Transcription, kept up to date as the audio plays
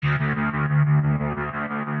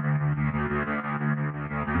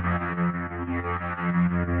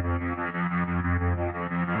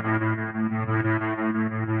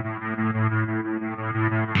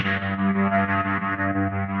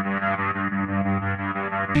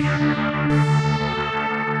Hey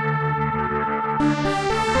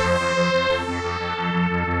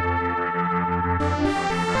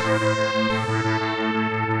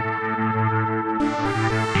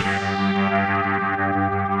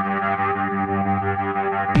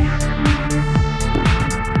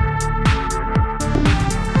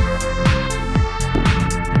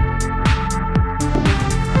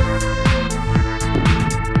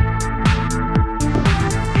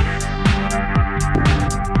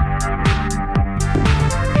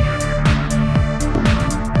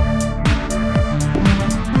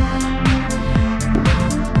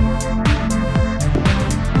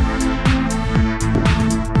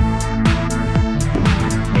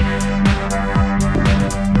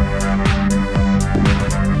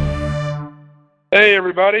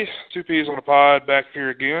everybody, Two Peas on a Pod back here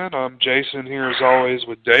again. I'm Jason here as always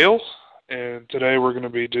with Dale, and today we're going to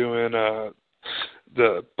be doing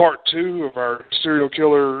the part 2 of our serial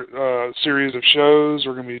killer series of shows.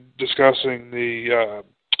 We're going to be discussing the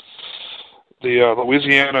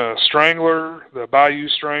Louisiana Strangler, the Bayou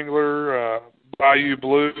Strangler, Bayou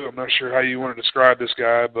Blue. I'm not sure how you want to describe this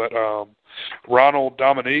guy, but Ronald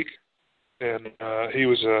Dominique, and he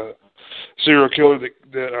was a serial killer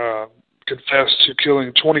that confessed to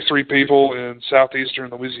killing 23 people in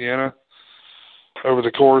southeastern Louisiana over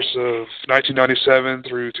the course of 1997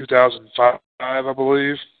 through 2005, I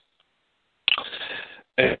believe.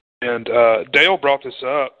 And Dale brought this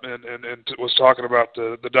up and was talking about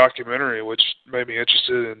the documentary, which made me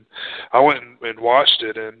interested, and I went and watched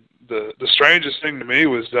it. And the strangest thing to me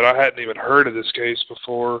was that I hadn't even heard of this case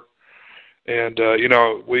before. And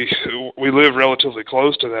we live relatively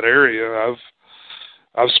close to that area.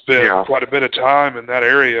 I've spent quite a bit of time in that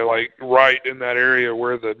area, like right in that area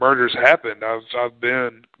where the murders happened. I've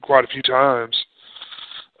been quite a few times.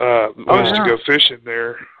 We used to go fishing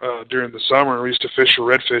there during the summer. We used to fish for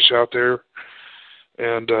redfish out there,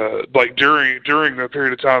 and like during the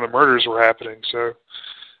period of time the murders were happening. So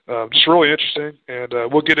just really interesting, and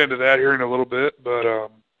we'll get into that here in a little bit. But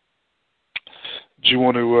do you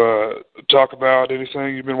want to talk about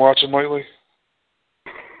anything you've been watching lately?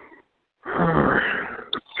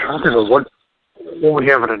 I don't know what we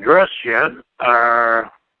haven't addressed yet.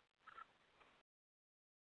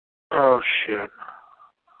 Oh, shit.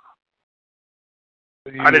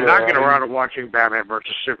 I did not get around to watching Batman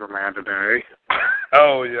vs. Superman today.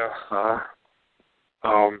 Oh, yeah.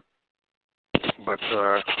 But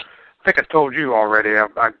I think I told you already.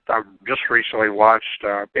 I just recently watched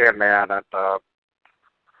Ant-Man at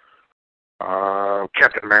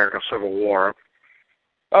Captain America Civil War.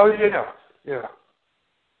 Oh, yeah. Yeah.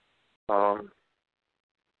 I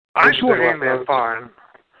enjoyed Ant-Man fine.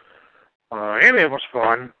 Ant-Man was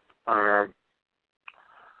fun.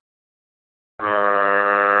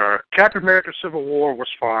 Captain America Civil War was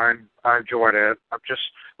fine. I enjoyed it. I've just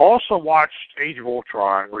also watched Age of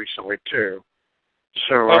Ultron recently, too.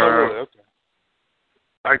 So, really? Okay.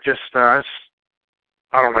 I just, I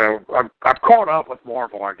don't know. I've caught up with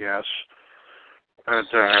Marvel, I guess. And,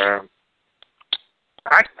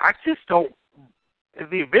 I just don't.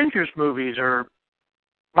 The Avengers movies are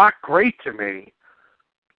not great to me.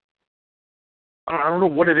 I don't know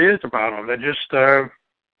what it is about them. They just, I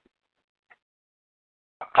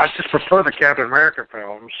just prefer the Captain America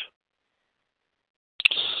films.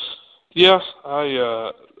 Yeah,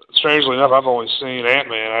 strangely enough, I've only seen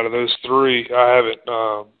Ant-Man out of those three. I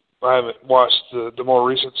haven't watched the more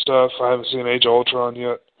recent stuff. I haven't seen Age of Ultron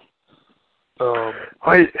yet.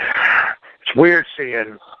 It's weird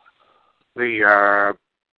seeing the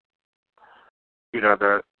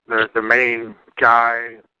main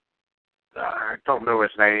guy, I don't know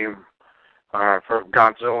his name, from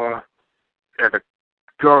Godzilla, and the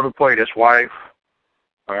girl who played his wife,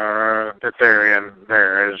 that they're in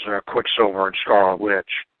there is Quicksilver and Scarlet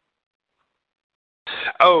Witch.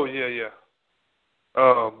 Oh, yeah.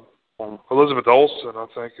 Elizabeth Olsen, I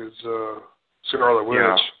think, is Scarlet Witch.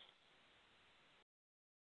 Yeah.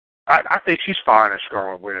 I think she's fine as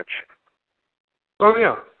Scarlet Witch. Oh,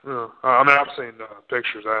 yeah. I mean, I've seen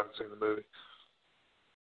pictures. I haven't seen the movie.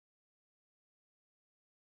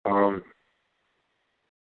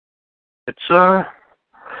 It's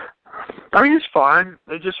fine.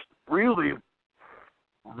 They just really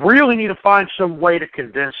need to find some way to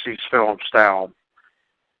condense these films down.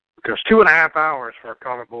 Because 2.5 hours for a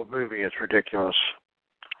comic book movie is ridiculous.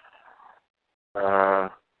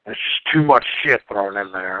 There's just too much shit thrown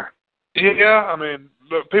in there. Yeah, I mean,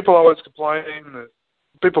 people always complain that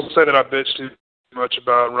people say that I bitch too much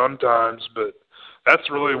about run times, but that's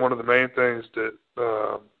really one of the main things that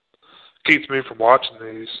keeps me from watching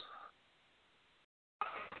these.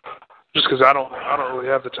 just because I don't really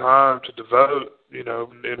have the time to devote,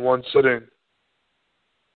 in one sitting.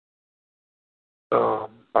 I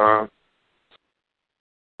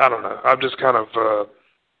don't know. I'm just kind of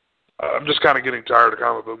getting tired of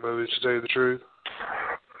comic book movies, to tell you the truth.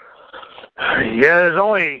 Yeah, there's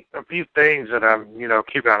only a few things that I'm,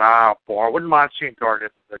 keeping an eye out for. I wouldn't mind seeing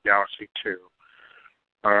Guardians of the Galaxy 2.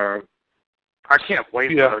 I can't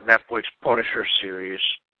wait for the Netflix Punisher series.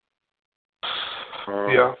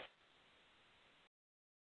 Yeah.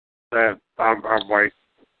 I'm like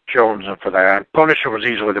jonesing for that. Punisher was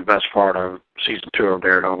easily the best part of season 2 of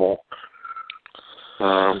Daredevil.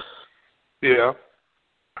 Yeah.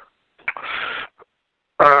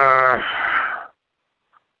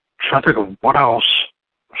 Trying to think of what else.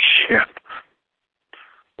 Shit.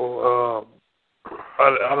 Well,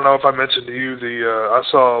 I don't know if I mentioned to you I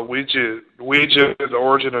saw Ouija, The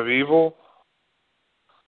Origin of Evil.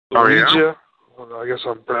 Oh, Ouija. Yeah? Well, I guess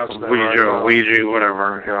I'm pronouncing that right. Ouija,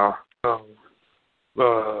 whatever, yeah.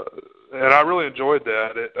 And I really enjoyed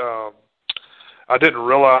that. I didn't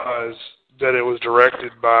realize that it was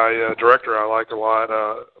directed by a director I like a lot,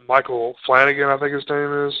 Michael Flanagan, I think his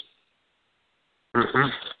name is. Mm-hmm.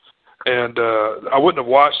 And I wouldn't have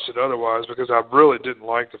watched it otherwise because I really didn't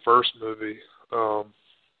like the first movie.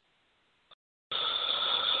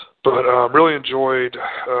 But really enjoyed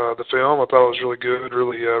the film. I thought it was really good,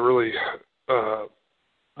 really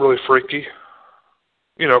freaky.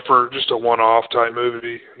 For just a one-off type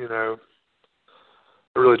movie. I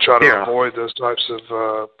really try to avoid those types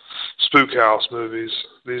of spook house movies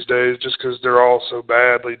these days, just because they're all so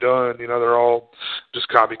badly done. They're all just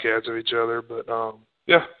copycats of each other. But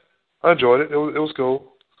yeah, I enjoyed it. It was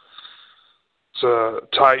cool. It's a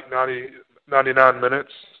tight 99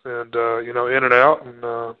 minutes, and in and out, and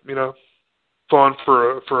fun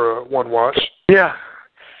for a one watch. Yeah.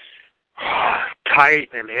 Tight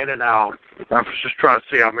and in and out. I was just trying to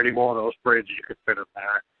see how many more of those bridges you could fit in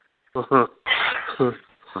there.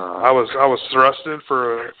 I was thrusting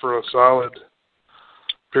for a solid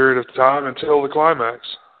period of time until the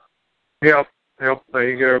climax. Yep. There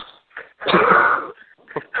you go.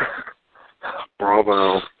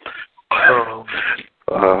 Bravo.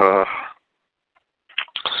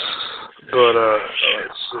 But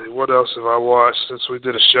let's see, what else have I watched since we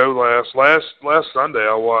did a show last Sunday?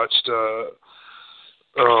 I watched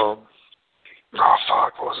what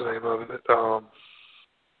was the name of it?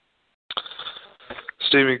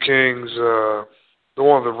 Stephen King's the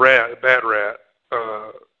one with the Bat Rat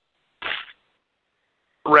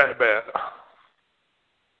Bat.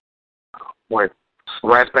 Wait,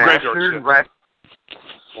 Rat Graveyard Bastard? Shift. Rat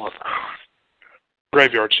what?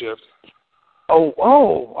 Graveyard Shift.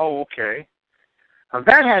 Oh, okay.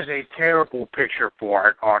 That has a terrible picture for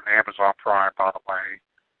it on Amazon Prime, by the way.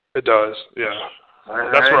 It does, yeah.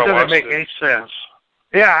 That's where it doesn't make any sense.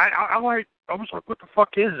 Yeah, I was like, what the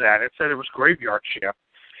fuck is that? It said it was Graveyard Shift.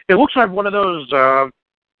 It looks like one of those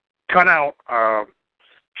cut-out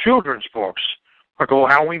children's books, like a little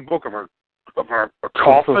Halloween book of a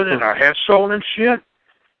coffin and a headstone and shit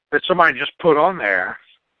that somebody just put on there.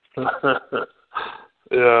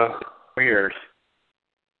 Yeah. Weird.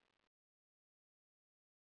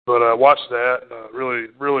 But I watched that and really,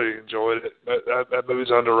 really enjoyed it. That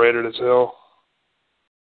movie's underrated as hell.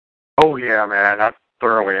 Oh, yeah, man. I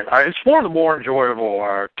thoroughly. It's one of the more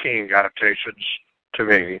enjoyable King adaptations to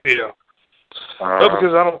me. Yeah.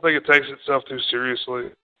 Because I don't think it takes itself too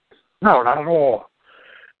seriously. No, not at all.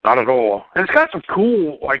 Not at all. And it's got some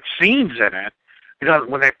cool, scenes in it.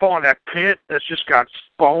 When they fall in that pit that's just got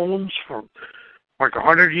bones from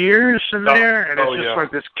 100 years in there, and it's just like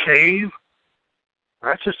this cave.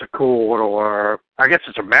 That's just a cool little, I guess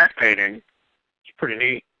it's a matte painting. It's pretty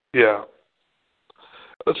neat. Yeah.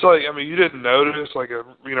 It's like, you didn't notice, a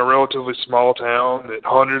relatively small town that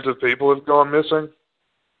hundreds of people have gone missing?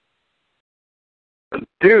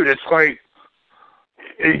 Dude, it's like,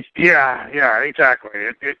 yeah, exactly.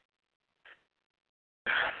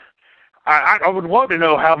 I would love to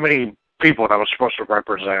know how many people that was supposed to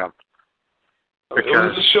represent. It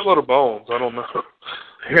was a shitload of bones. I don't know.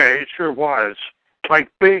 Yeah, it sure was.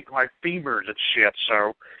 Big, femurs and shit,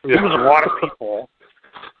 so it was a lot of people.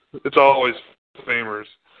 It's always femurs.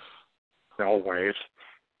 Always.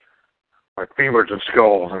 Femurs and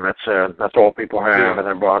skulls, and that's it. That's all people have in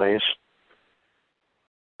their bodies.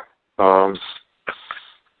 I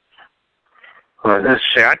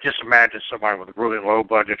just imagine somebody with a really low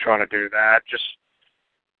budget trying to do that. Just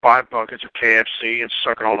 5 buckets of KFC and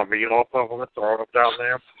sucking all the meat off of them and throwing them down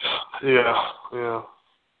there. Yeah,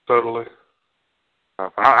 totally.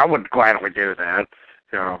 I would gladly do that.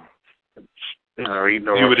 Eating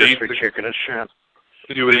the rotisserie chicken and shit.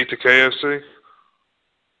 You would eat the KFC?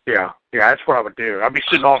 Yeah, that's what I would do. I'd be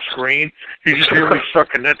sitting off screen. You just hear me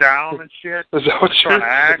sucking it down and shit. Is that what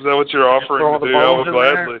you're offering to do?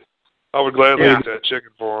 I would gladly eat that chicken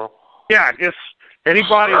for them. Yeah, just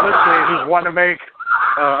anybody listening who's wanting to make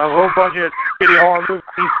a low budget kitty horror movie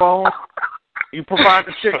bones, you provide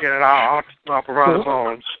the chicken and I'll provide the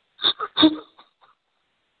bones.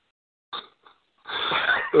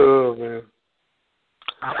 Oh man,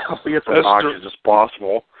 I'll be as obnoxious as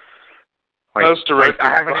possible. Like, that's directed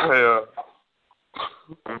by,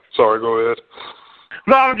 sorry, go ahead.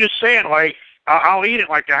 No, I'm just saying, like, I'll eat it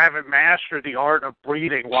like I haven't mastered the art of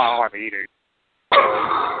breathing while I'm eating.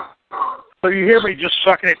 So you hear me just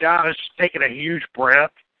sucking it down and just taking a huge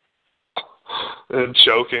breath. And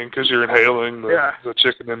choking because you're inhaling the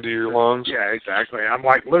chicken into your lungs. Yeah, exactly. I'm,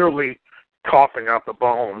 like, literally coughing up the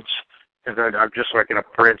bones. And then I'm just, like, in a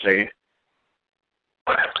frenzy.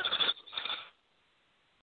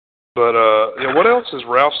 But, what else has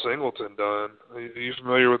Ralph Singleton done? Are you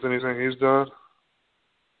familiar with anything he's done?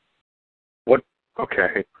 What?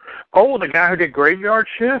 Okay. Oh, the guy who did Graveyard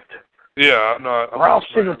Shift? Yeah, I'm Ralph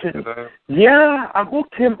Singleton. Yeah, I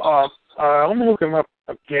looked him up. Let me look him up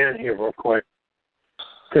again here real quick.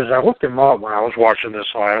 Because I looked him up when I was watching this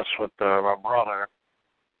last with my brother.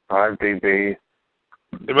 IMDb.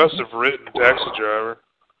 He must have written Taxi Driver.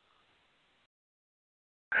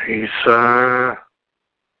 He's,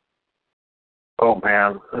 oh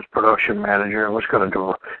man, this production manager, what's going to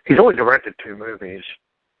do? He's only directed 2 movies.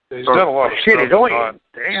 He's done a lot of shit, stuff.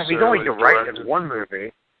 he's only directed 1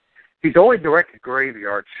 movie. He's only directed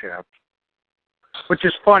Graveyard Shift. Which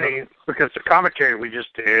is funny, because the commentary we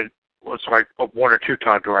just did was like a 1 or 2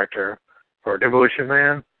 time director for Demolition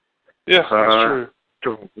Man. Yeah, that's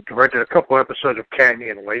true. Directed a couple episodes of Cagney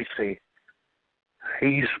and Lacey.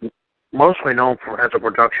 He's mostly known as a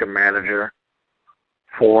production manager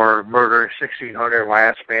for Murder 1600,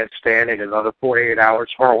 Last Man Standing, Another 48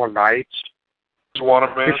 Hours, Harlem Nights,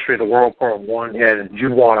 Juwanna Mann, History of the World Part 1, and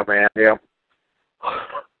Juwanna Mann, yeah. I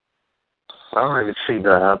don't even see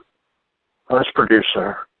that. That's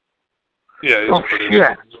producer. Yeah, he's a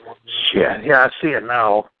producer. Shit, yeah, I see it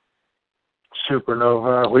now.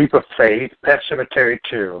 Supernova, Leap of Faith, Pet Sematary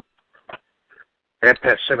 2, and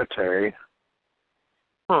Pet Sematary.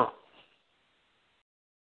 Huh.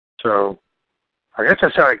 So, I guess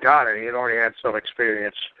that's how he got it. He had already had some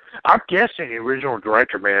experience. I'm guessing the original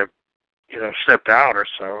director may have, stepped out or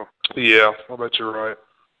so. Yeah, I bet you're right.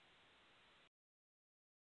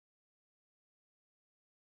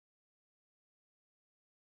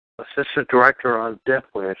 Assistant director on Death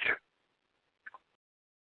Wish.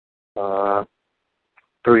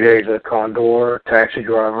 3 Days of Condor, Taxi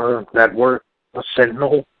Driver, Network, a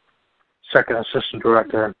Sentinel, second assistant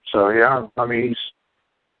director. So yeah, I mean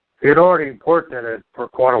he had already worked in it for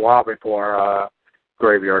quite a while before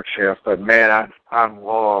Graveyard Shift. But man, I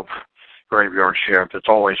love Graveyard Shift. It's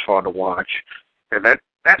always fun to watch. And that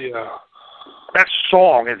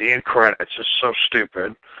song in the end credits is so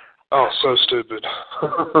stupid. Oh, so stupid.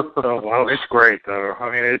 Oh, well, it's great though.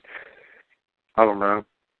 I mean, I don't know.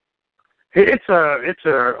 It's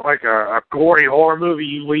like a gory horror movie.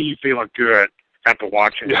 You leave feeling good after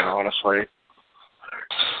watching it, honestly.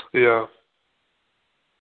 Yeah.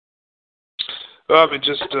 I mean,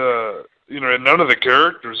 just none of the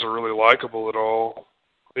characters are really likable at all.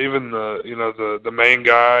 Even the main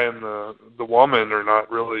guy and the woman are not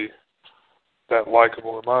really that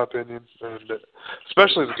likable, in my opinion. And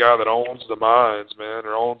especially the guy that owns the mines, man,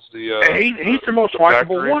 or owns the. He's the most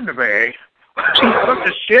likable one to me. He's such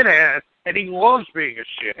a shithead, and he loves being a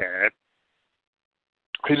shithead.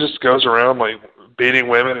 He just goes around like beating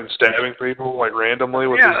women and stabbing people like randomly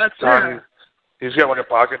with his tiny. He's got like a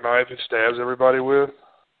pocket knife he stabs everybody with.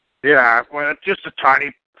 Yeah, well, it's just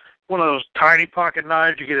one of those tiny pocket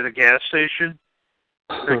knives you get at a gas station.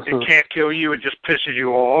 It can't kill you; it just pisses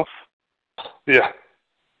you off. Yeah.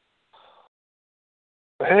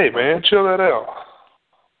 Hey, man, chill that out.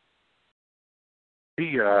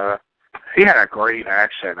 He had a great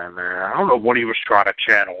accent in there. I don't know what he was trying to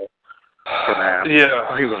channel for that.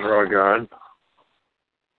 Yeah, he was really good.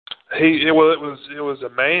 It was a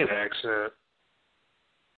Maine accent,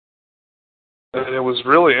 and it was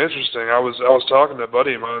really interesting. I was talking to a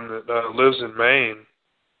buddy of mine that lives in Maine.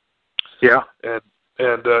 Yeah, and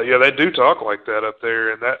they do talk like that up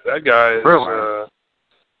there. And that guy is really?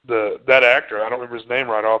 That actor. I don't remember his name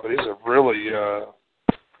right off, but he's a really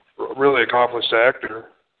accomplished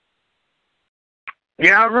actor.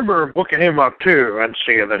 Yeah, I remember looking him up too and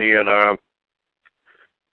seeing that he had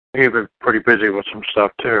been pretty busy with some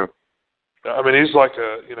stuff too. I mean, he's like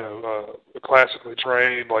a classically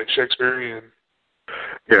trained, like Shakespearean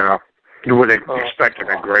Yeah. You wouldn't expect it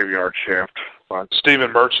a graveyard shift. But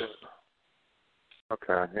Stephen Merchant.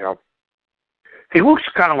 okay, yeah. He looks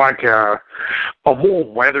kind of like a more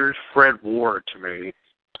weathered Fred Ward to me.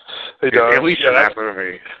 He does. At least in that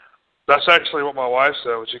movie. That's actually what my wife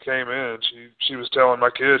said when she came in. She was telling my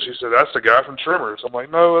kids, she said, "That's the guy from Tremors." I'm like,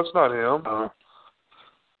 "No, that's not him."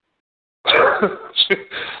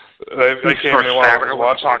 They came in while I was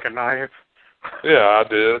watching. Pocket knife. Yeah, I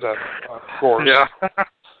did. Of course. Yeah.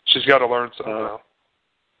 She's got to learn something now.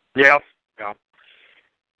 Yeah. Yeah.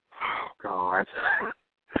 Oh God.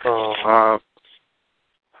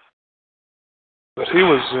 But he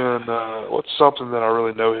was in what's something that I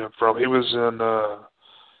really know him from? He was in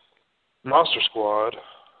Monster Squad.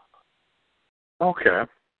 Okay.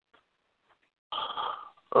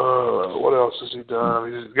 What else has he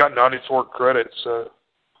done? He's got 94 credits. So,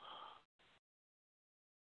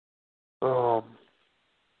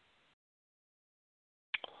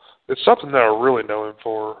 it's something that I really know him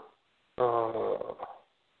for.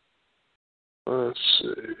 Let's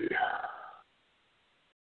see.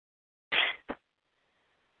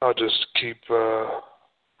 I'll just keep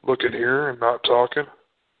looking here and not talking.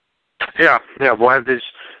 Yeah, we'll have these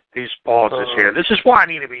pauses here. This is why I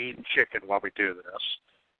need to be eating chicken while we do this,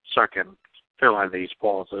 so I can fill in these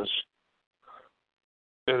pauses.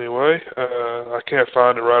 Anyway, I can't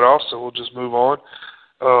find it right off, so we'll just move on.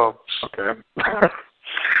 Okay.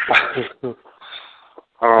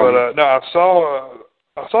 But no, I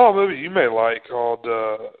saw a movie you may like called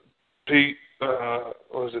Pete.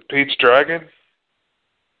 Was it Pete's Dragon?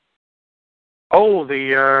 Oh,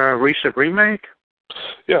 the recent remake?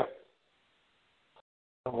 Yeah.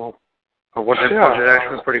 Oh, was it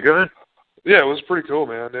actually pretty good? Yeah, it was pretty cool,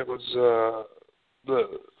 man. It was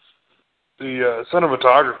the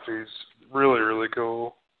cinematography is really, really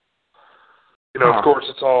cool. You know, of course,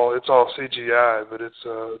 it's all CGI, but it's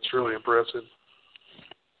really impressive.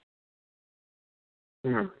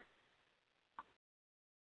 I'll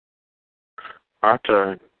have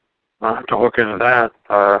to look into that.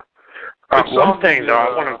 One thing though,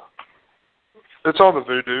 I want to. It's on the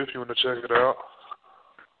Vudu if you want to check it out.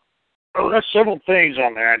 Oh, there's several things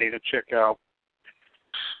on there I need to check out.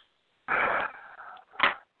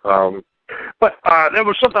 But there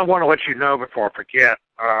was something I want to let you know before I forget.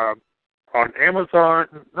 On Amazon,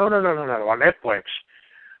 no, on Netflix,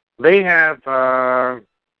 they have a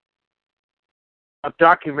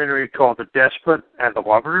documentary called The Despot and the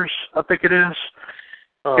Lovers, I think it is.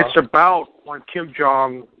 It's about when Kim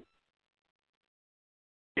Jong-il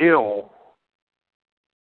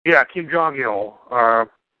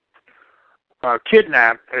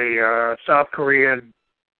kidnapped a South Korean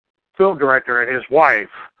film director and his wife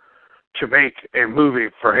to make a movie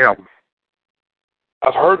for him.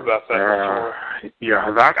 I've heard about that before. Yeah,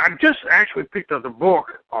 I just actually picked up the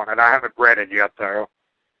book on it. I haven't read it yet, though.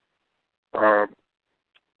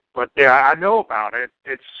 But yeah, I know about it.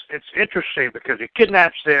 It's interesting because he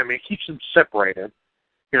kidnaps them, he keeps them separated.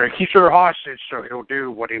 You know, he keeps her hostage so he'll do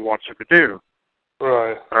what he wants him to do.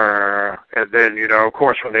 Right. And then, you know, of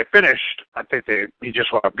course, when they finished, I think he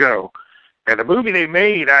just let them go. And the movie they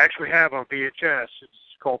made, I actually have on VHS.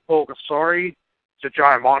 It's called Pulgasari. It's a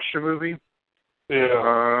giant monster movie.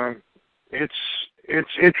 Yeah.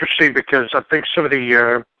 It's interesting because I think some of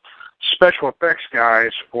the special effects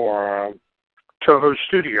guys for Toho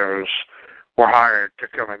Studios were hired to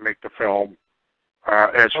come and make the film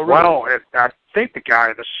as well. And I think the guy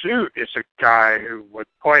in the suit is a guy who would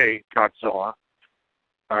play Godzilla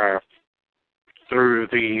through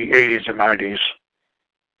the 80s and 90s.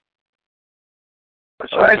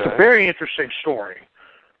 So it's a very interesting story.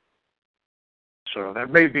 So that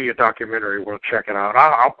may be a documentary worth checking out.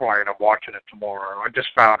 I'll probably end up watching it tomorrow. I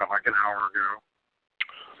just found it like an hour ago.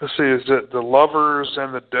 Let's see, is it The Lovers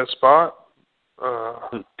and the Despot?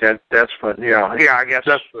 Despot, yeah, I guess.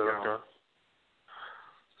 Despot, okay.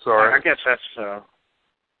 Sorry. I guess that's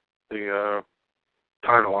the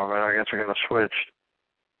title of it. I guess we're going to switch.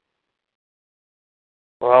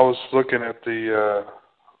 Well, I was looking at the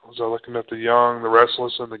Young, the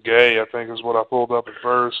Restless, and the Gay, I think is what I pulled up at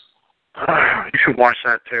first. You should watch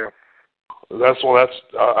that too.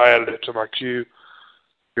 I added it to my queue.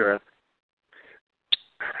 Good.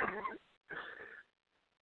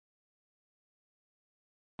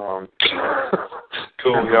 Cool.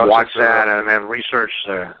 Yeah, watch that and then research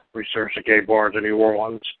the gay bars in New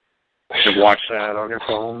Orleans and watch that on your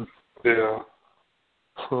phone. Yeah.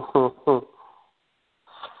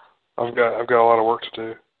 I've got a lot of work to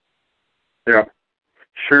do. Yeah,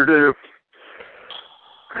 sure do.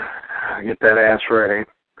 Get that ass ready.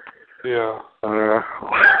 Yeah. All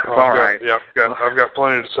right. Yeah, I've got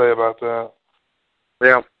plenty to say about that.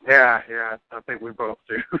 Yeah. I think we both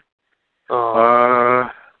do.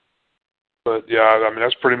 But yeah, I mean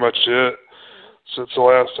that's pretty much it. Since the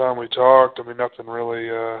last time we talked, I mean nothing really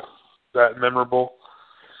that memorable.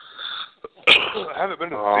 I haven't been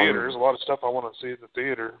to the theater. There's a lot of stuff I want to see in the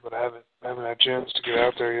theater, but I haven't had a chance to get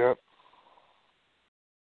out there yet.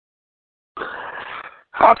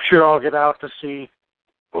 I'm sure I'll get out to see,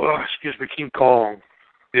 King Kong.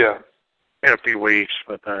 Yeah. In a few weeks,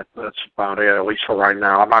 but that's about it, at least for right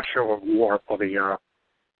now. I'm not sure what War for the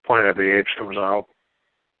Planet of the Apes comes out.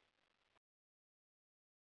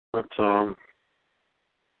 But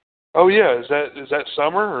oh yeah, is that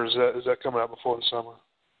summer or is that coming out before the summer?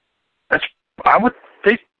 I would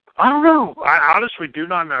think, I don't know. I honestly do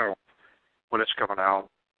not know when it's coming out.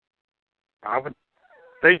 I would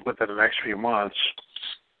think within the next few months.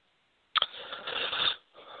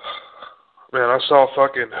 Man, I saw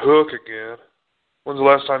fucking Hook again. When's the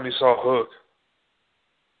last time you saw Hook?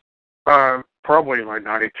 Probably like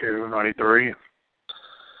 92, 93.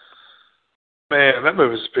 Man, that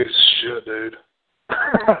movie's a piece of shit, dude.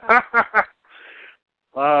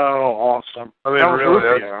 Oh, awesome. I mean,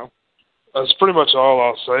 really, that's pretty much all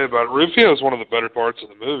I'll say about it. Rufio is one of the better parts of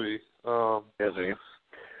the movie. Is he?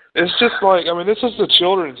 It's just like, I mean, this is a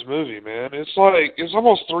children's movie, man. It's like, it's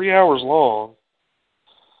almost 3 hours long.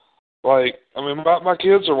 Like, I mean, my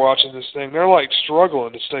kids are watching this thing. They're, like,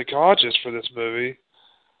 struggling to stay conscious for this movie.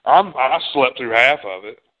 I slept through half of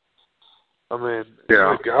it. I mean,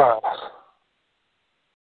 yeah. Good God.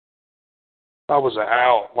 I was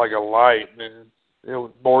out like a light, man.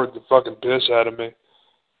 It bored the fucking piss out of me.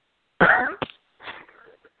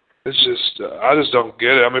 It's just, I just don't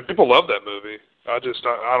get it. I mean, people love that movie. I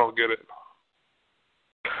don't get it.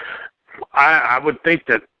 I would think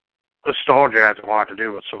that nostalgia has a lot to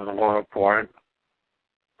do with some of the love for it.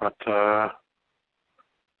 But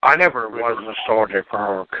I never was nostalgic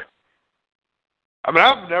for Hook. I mean,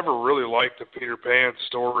 I've never really liked the Peter Pan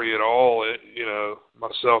story at all,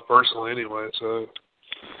 myself personally anyway, so,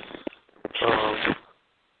 I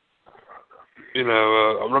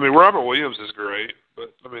mean, Robert Williams is great,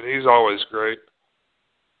 but, I mean, he's always great.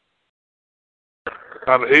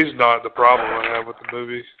 He's not the problem I have with the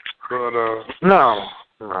movie, but, No.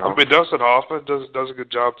 I mean, Dustin Hoffman does a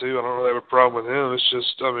good job, too. I don't really have a problem with him. It's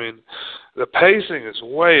just, I mean, the pacing is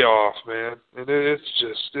way off, man. And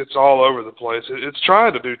it's all over the place. It's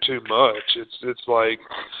trying to do too much. It's like,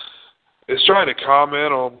 it's trying to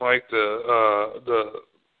comment on, like, the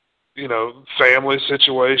family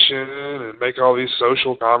situation and make all these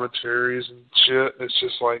social commentaries and shit. It's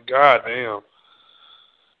just like, goddamn.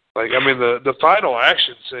 Like, I mean, the final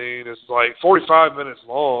action scene is like 45 minutes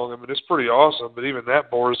long. I mean, it's pretty awesome, but even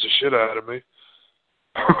that bores the shit out of me.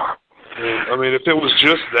 I mean, if it was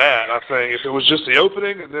just that, I think, if it was just the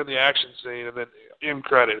opening and then the action scene and then end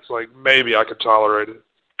credits, like, maybe I could tolerate it.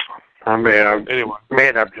 I mean, anyway.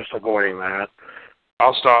 Man, I'm just avoiding that.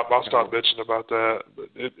 I'll stop bitching about that. But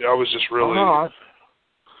I was just really, I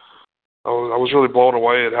was really blown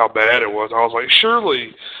away at how bad it was. I was like,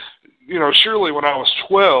 surely when I was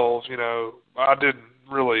 12, I didn't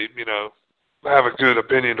really, have a good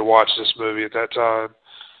opinion to watch this movie at that time.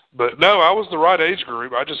 But no, I was the right age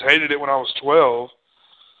group. I just hated it when I was 12,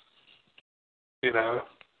 and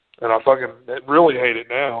I fucking really hate it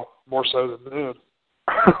now, more so than then.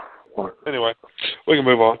 Anyway, we can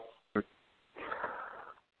move on.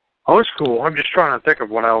 Oh, it's cool. I'm just trying to think of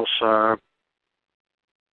what else. God,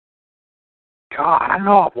 I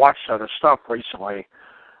know I've watched other stuff recently.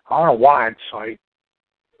 I don't know why it's like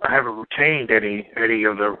I haven't retained any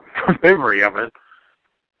of the memory of it.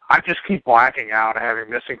 I just keep blacking out, having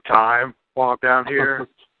missing time while I'm down here.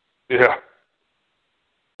 Yeah,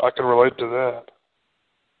 I can relate to that.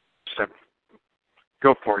 So,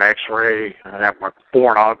 go for an X-ray and have like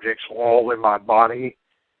foreign objects all in my body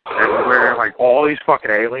everywhere. Like all these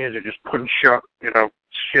fucking aliens are just putting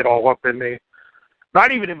shit all up in me.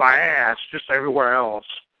 Not even in my ass, just everywhere else.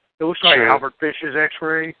 It looks like Albert Fish's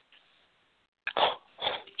X-ray.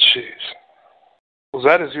 Jeez. Was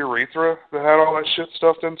that his urethra that had all that shit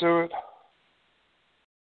stuffed into it?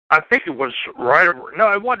 I think it was right.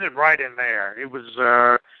 No, it wasn't right in there. It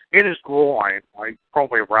was in his groin, like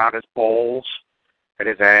probably around his balls and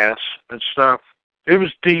his ass and stuff. It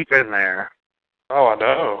was deep in there. Oh, I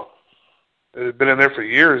know. It had been in there for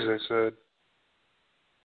years, they said.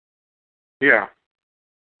 Yeah.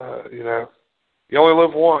 You only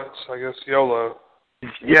live once, I guess. YOLO.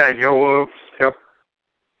 Yeah, YOLO. Yep.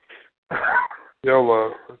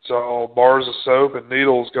 YOLO. It's all bars of soap and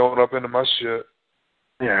needles going up into my shit.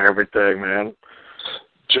 Yeah, everything, man.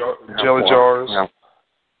 Jelly jars.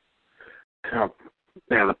 Yeah.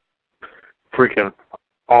 Yeah, the freaking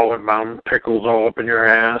Olive Mountain pickles all up in your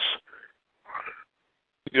ass.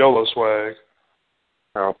 YOLO swag.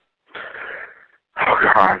 Oh,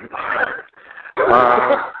 God.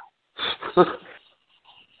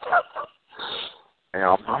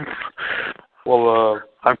 Yeah, well,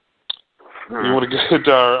 you want to get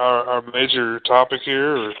into our major topic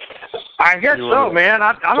here? Or I guess so, man.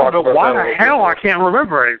 I don't know why the hell I can't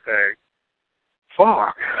remember anything.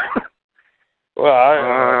 Fuck.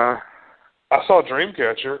 Well, I saw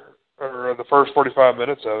Dreamcatcher, or the first 45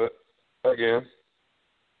 minutes of it, again.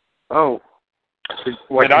 Oh.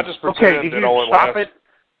 And I just pretended okay, did it you only stop lasts.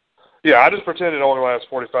 it? Yeah, I just pretended it only lasts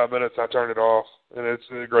 45 minutes. I turned it off, and it's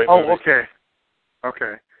a great movie. Oh, okay.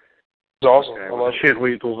 Okay. It's awesome. Okay, I love the shit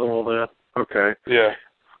weasels and all that. Okay. Yeah.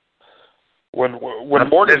 When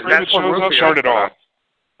Morgan Freeman shows up, turn it off.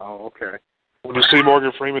 Oh, okay. When you see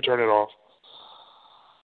Morgan Freeman, turn it off.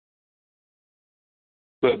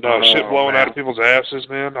 But no, shit blowing out of people's asses,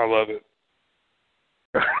 man. I love it.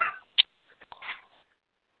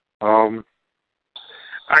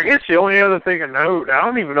 I guess the only other thing to note, I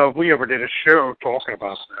don't even know if we ever did a show talking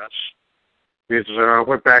about this, is I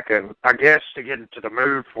went back and, I guess, to get into the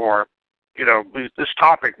mood for, this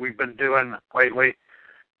topic we've been doing lately,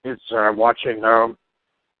 is watching True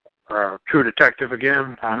Detective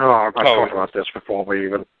again. I know I've talked about this before we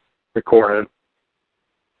even recorded,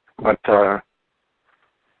 but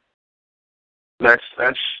that's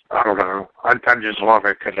I don't know. I just love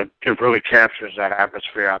it because it really captures that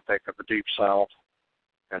atmosphere, I think, of the Deep South.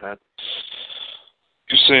 And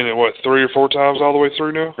you've seen it, what, 3 or 4 times all the way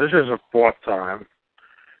through now? This is the 4th time.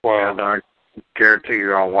 Wow. And I guarantee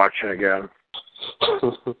you I'll watch it again. I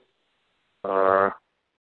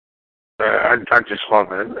just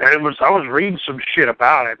love it. And I was reading some shit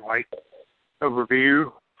about it, like a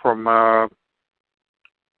review from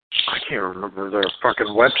I can't remember their fucking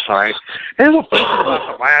website. And it was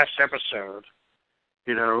about the last episode,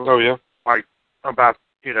 Oh, yeah? Like, about,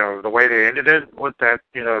 the way they ended it with that,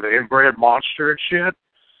 the inbred monster and shit.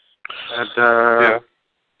 And, yeah.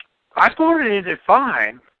 I thought it ended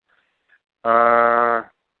fine. I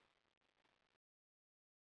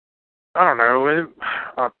don't know.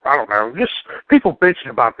 I don't know. Just people bitching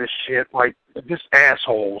about this shit, like, just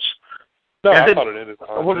assholes. No, I thought it ended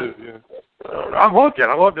fine, too, yeah. I loved it.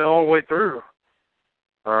 I loved it all the way through.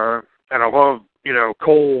 And I love,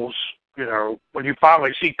 Cole's, when you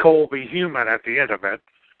finally see Cole be human at the end of it.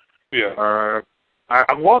 Yeah.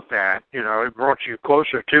 I love that. It brought you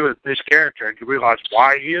closer to this character and you realize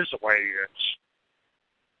why he is the way he is.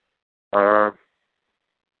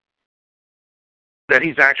 That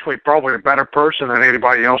he's actually probably a better person than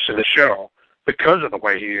anybody else in the show because of the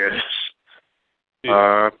way he is.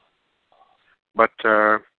 Yeah. But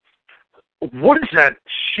what is that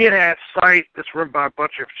shit-ass site that's run by a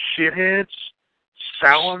bunch of shitheads?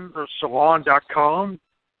 Salon or Salon.com?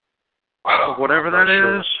 Or whatever that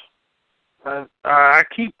is. I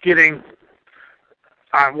keep getting...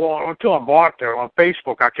 until I bought them on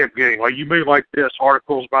Facebook, I kept getting, like, you may like this,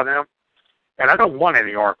 articles by them. And I don't want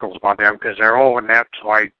any articles about them because they're all inept,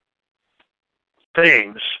 like,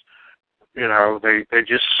 things. They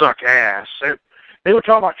just suck ass. They were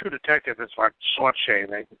talking about True Detective. It's like slut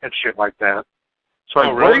shaming and shit like that. So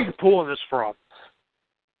really? Where are you pulling this from?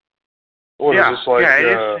 What is this, like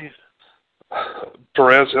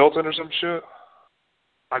Perez Hilton or some shit?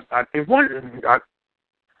 I don't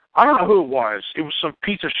know who it was. It was some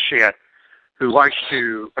piece of shit who likes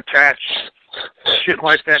to attach shit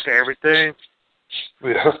like that to everything.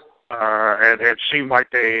 Yeah. And it seemed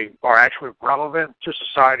like they are actually relevant to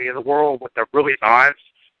society and the world, but they're really not.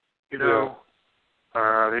 Yeah.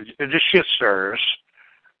 They're just shit stirrers.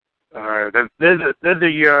 Then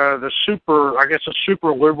the super, I guess the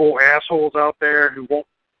super liberal assholes out there who won't,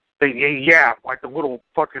 they yap like the little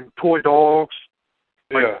fucking toy dogs,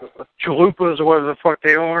 like chalupas or whatever the fuck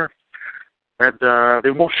they are, and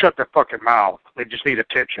they won't shut their fucking mouth. They just need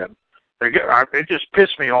attention. It just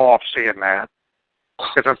pissed me off seeing that.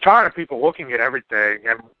 Because I'm tired of people looking at everything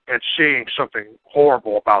and seeing something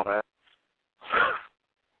horrible about it.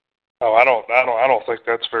 Oh, I don't think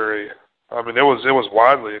that's very. I mean, it was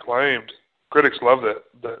widely acclaimed. Critics loved it.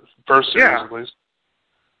 The first series, at least.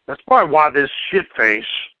 That's probably why this shitface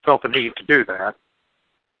felt the need to do that.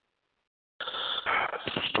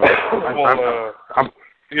 I'm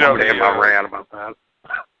getting my rant about that.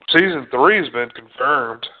 Season 3 has been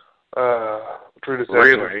confirmed. True Detective.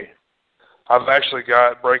 Really? I've actually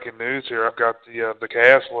got breaking news here. I've got the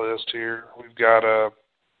cast list here. We've got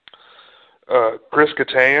Chris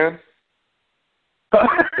Kattan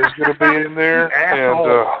is going to be in there,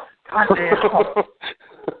 and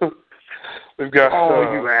We've got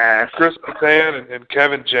you ass. Chris Kattan and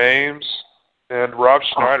Kevin James and Rob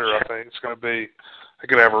Schneider. I think it's going to be. They're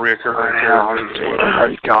going to have a reoccurring character.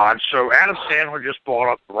 Oh, God. So Adam Sandler just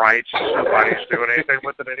bought up the rights and nobody's doing anything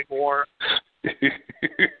with it anymore?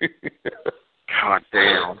 God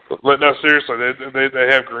damn. But no, seriously, they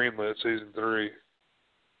have greenlit season 3.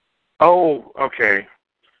 Oh, okay.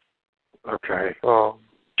 Okay.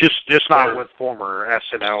 Just not with former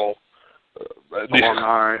SNL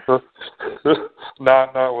alumni.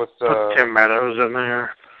 not with Tim Meadows in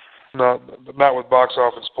there. Not with Box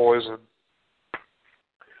Office Poison.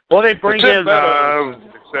 Well, they bring Tim in Meadows is an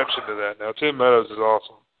exception to that. Now, Tim Meadows is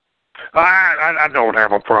awesome. I don't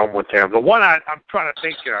have a problem with him. The one I'm trying to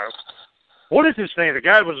think of. What is his name? The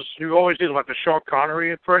guy who always did like the Sean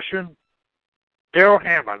Connery impression. Daryl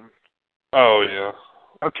Hammond. Oh yeah.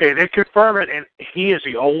 Okay, they confirm it, and he is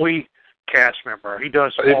the only cast member. He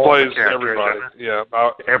does. He all plays the everybody. Yeah,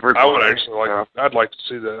 everybody. I would actually like. I'd like to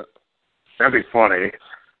see that. That'd be funny.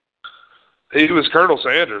 He was Colonel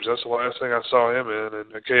Sanders. That's the last thing I saw him in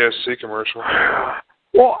a KFC commercial.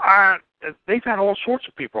 Well, they've had all sorts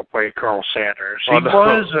of people play Colonel Sanders. He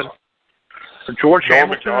was, and George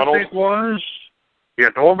Hamilton, I think, was. Yeah,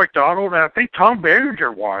 Norm Macdonald, and I think Tom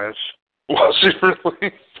Berenger was. Was he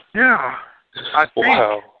really? Yeah. I think.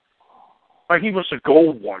 Wow. Like he was the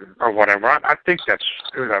gold one or whatever. I think that's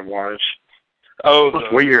who that was. Oh, it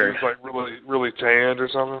was weird. He was like really, really tanned or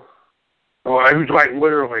something. Well, he was like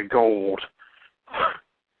literally gold.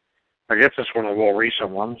 I guess that's one of the more recent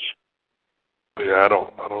ones. Yeah, I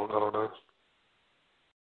don't know.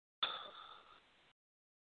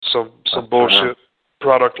 Some bullshit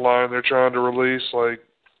product line they're trying to release, like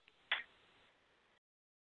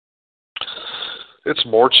it's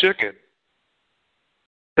more chicken.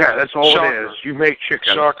 Yeah, that's all Shocker. it is. You make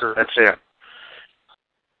chicken. Shocker. That's it.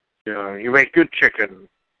 You know, you make good chicken.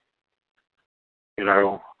 You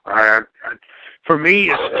know, for me,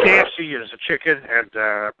 KFC is a chicken, and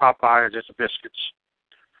Popeye is just the biscuits.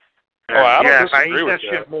 And I don't if I disagree eat with that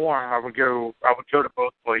shit more, I would go to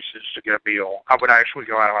both places to get a meal. I would actually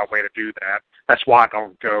go out of my way to do that. That's why I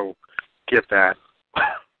don't go get that.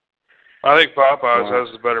 I think Popeyes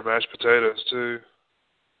has the better mashed potatoes too.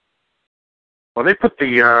 Well, they put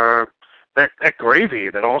the that gravy,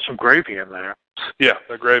 that awesome gravy in there. Yeah,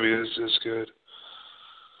 the gravy is good.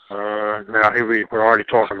 Now here we're already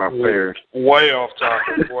talking about food. Way off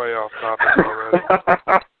topic. Way off topic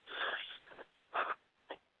already.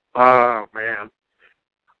 Oh man.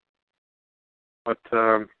 But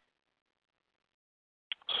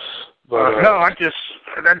no, I've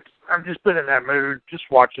just been in that mood, just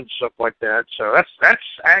watching stuff like that. So that's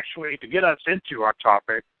actually, to get us into our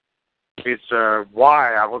topic, it's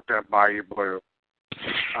why I looked up Bayou Blue.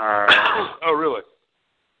 Oh really?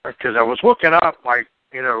 Because I was looking up, like,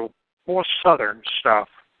 you know, more Southern stuff,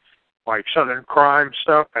 like Southern crime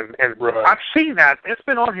stuff, and right. I've seen that. It's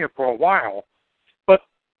been on here for a while, but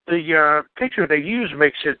the picture they use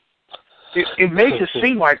makes it makes it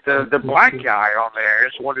seem like the black guy on there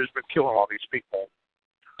is the one who's been killing all these people.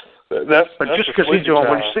 That's just because he's doing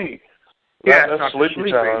what you see. Yeah, that's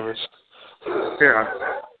sleepy time. Yeah.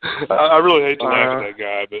 I really hate to laugh at that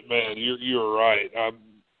guy, but man, you're right. I'm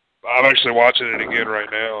actually watching it again right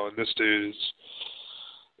now, and this dude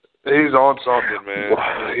he's on something,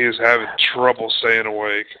 man. He is having trouble staying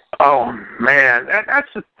awake. Oh man,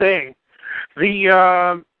 that's the thing.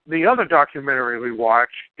 The other documentary we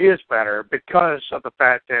watch is better because of the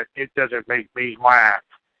fact that it doesn't make me laugh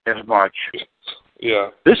as much. Yeah.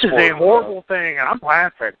 This is a horrible thing, and I'm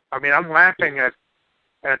laughing. I mean, I'm laughing at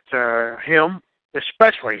him,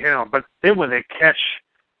 especially him. But then when they catch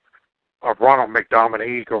Ronald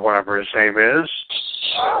McDominique or whatever his name is,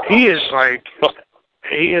 he is like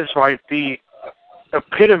the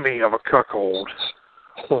epitome of a cuckold.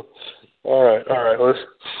 All right. Let's.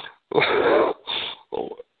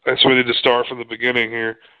 I guess we need to start from the beginning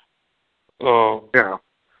here. Yeah.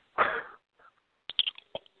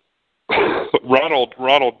 Ronald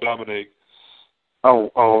Dominique.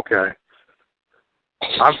 Oh, okay.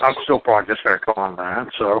 I'm still probably just going to call him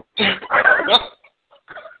that. So.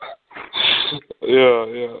 Yeah.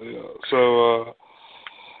 So,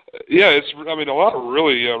 it's. I mean, a lot of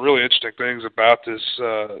really interesting things about this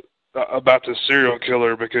serial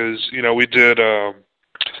killer, because we did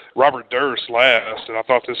Robert Durst last, and I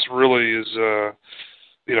thought this really is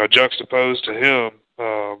juxtaposed to him.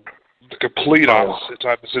 The complete opposite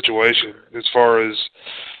type of situation, as far as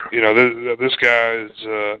this guy is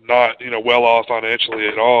not well off financially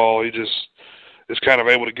at all. He just is kind of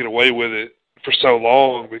able to get away with it for so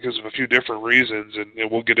long because of a few different reasons,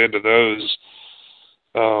 and we'll get into those.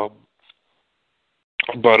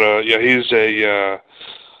 But yeah, he's a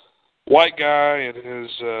white guy in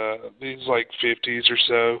his he's like 50s or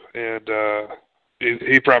so, and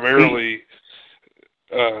he primarily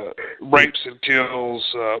rapes and kills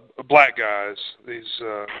black guys. He's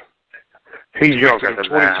younger than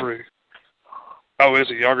 23. That. Oh, is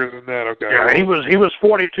he younger than that? Okay. Yeah, he was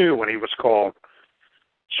 42 when he was called.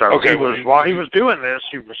 So okay, while he was doing this,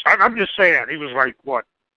 I'm just saying, he was like, what,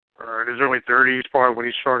 in his early 30s probably when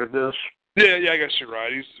he started this? Yeah, I guess you're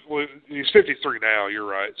right. He's 53 now, you're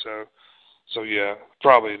right. So yeah,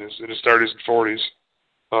 probably in his 30s and 40s.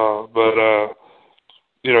 But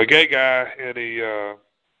a gay guy, and he,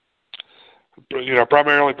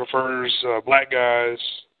 primarily prefers black guys,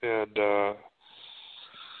 and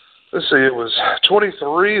let's see, it was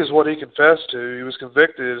 23 is what he confessed to. He was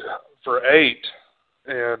convicted for 8.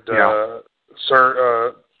 And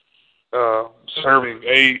serving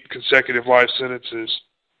 8 consecutive life sentences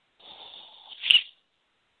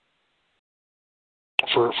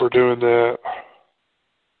for doing that.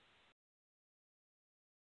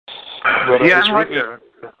 But, yeah, I like that.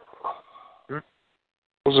 I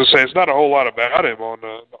was gonna say, it's not a whole lot about him on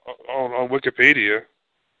Wikipedia.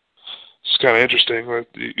 It's kind of interesting.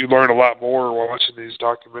 You learn a lot more watching these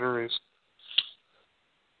documentaries.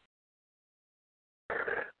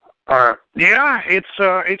 Yeah,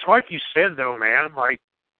 it's like you said though, man. Like,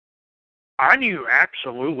 I knew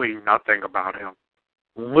absolutely nothing about him.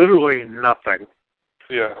 Literally nothing.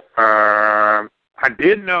 Yeah. I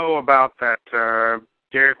did know about that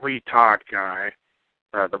Derek Lee Todd guy,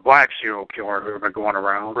 the black serial killer who had been going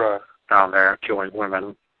around down there killing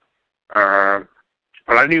women. But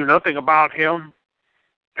I knew nothing about him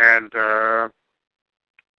and the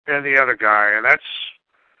other guy, and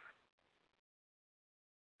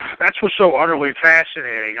that's what's so utterly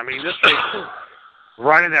fascinating. I mean, this thing,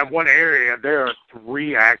 right in that one area, there are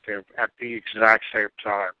 3 active at the exact same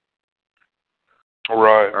time.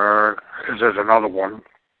 Right. There's another one.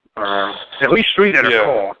 At least 3 that are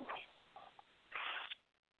caught.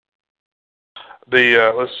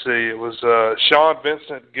 Let's see, it was Sean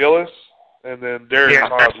Vincent Gillis and then Derek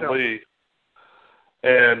Todd Lee.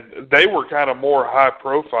 And they were kind of more high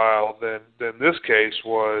profile than this case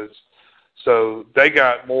was. So they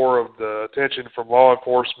got more of the attention from law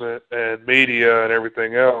enforcement and media and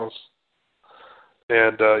everything else.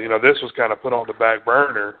 And this was kind of put on the back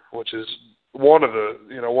burner, which is one of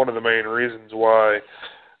the main reasons why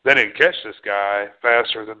they didn't catch this guy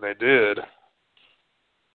faster than they did.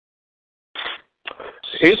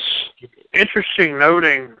 It's interesting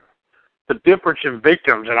noting the difference in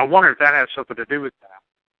victims, and I wonder if that has something to do with that.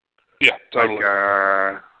 Yeah, totally.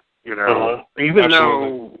 Like, even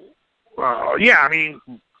though, I mean,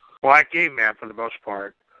 black gay men for the most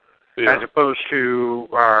part, as opposed to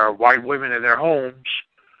white women in their homes.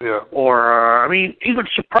 Yeah. Or, even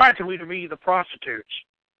surprisingly to me, the prostitutes.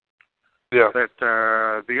 Yeah. That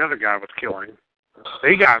the other guy was killing.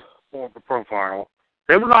 They got more of a profile.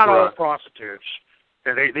 They were not all prostitutes.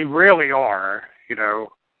 And they rarely are,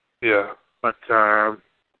 Yeah. But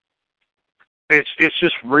it's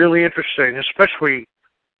just really interesting, especially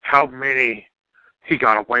how many he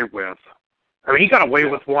got away with. I mean, he got away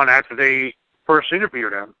with one after they first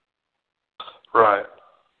interviewed him. Right.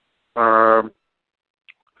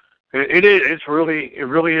 It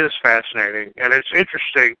really is fascinating, and it's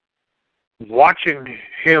interesting watching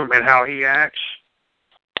him and how he acts,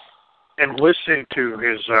 and listening to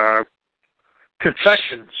his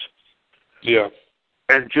confessions. Yeah.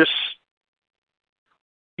 And just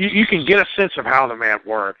you can get a sense of how the man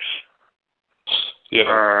works.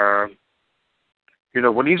 Yeah.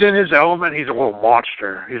 When he's in his element, he's a little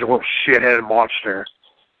monster. He's a little shithead monster.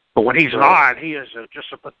 But when he's not, he is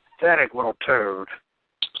just a pathetic little toad.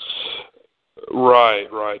 Right.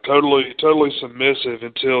 Totally submissive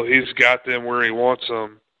until he's got them where he wants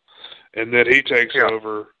them, and then he takes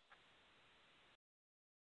over.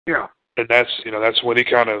 Yeah. And that's when he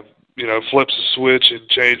kind of, flips the switch and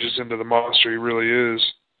changes into the monster he really is.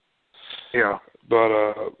 Yeah. But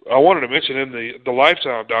I wanted to mention in the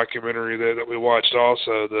Lifetime documentary that we watched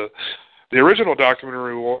also, the original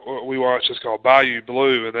documentary we watched is called Bayou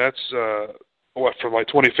Blue, and that's, from like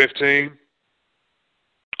 2015?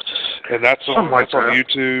 And that's on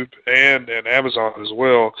YouTube and Amazon as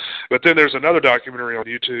well. But then there's another documentary on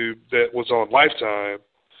YouTube that was on Lifetime,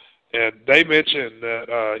 and they mentioned that,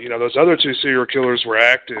 those other 2 serial killers were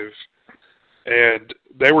active, and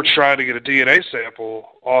they were trying to get a DNA sample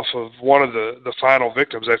off of one of the final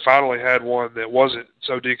victims. They finally had one that wasn't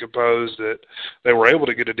so decomposed that they were able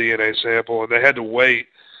to get a DNA sample, and they had to wait,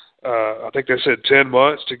 I think they said 10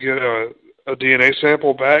 months to get a DNA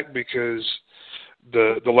sample back because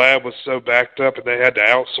the lab was so backed up and they had to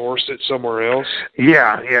outsource it somewhere else.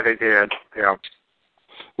 Yeah, they did. Yeah.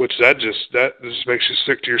 Which that just makes you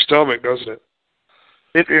sick to your stomach, doesn't it?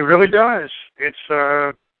 It really does. It's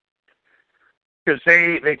because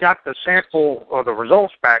they got the sample or the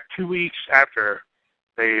results back 2 weeks after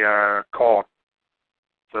they caught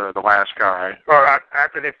the last guy, or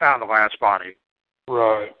after they found the last body.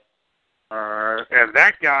 Right. And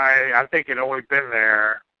that guy, I think, had only been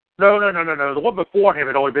there. No. The one before him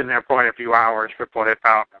had only been there probably a few hours before they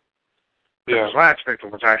found him. Yeah. His last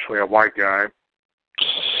victim was actually a white guy.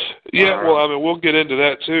 Yeah, well, I mean, we'll get into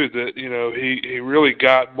that too. That he really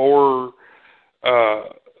got more, well,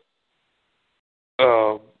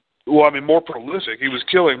 I mean, more prolific. He was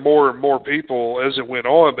killing more and more people as it went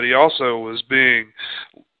on, but he also was being,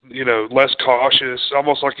 less cautious,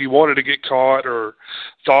 almost like he wanted to get caught or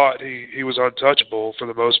thought he was untouchable for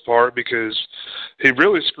the most part, because he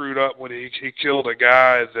really screwed up when he killed a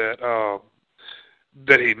guy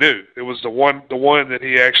that he knew. It was the one that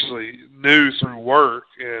he actually knew through work,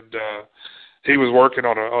 and he was working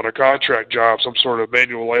on a contract job, some sort of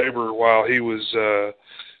manual labor, while he was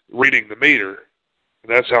reading the meter.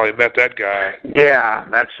 And that's how he met that guy. Yeah,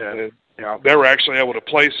 that's it. Yeah. They were actually able to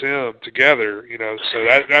place him together, so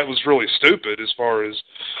that was really stupid as far as,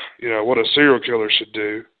 what a serial killer should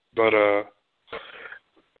do. But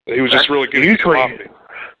he was just really getting sloppy.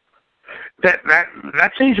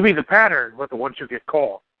 That seems to be the pattern with the ones who get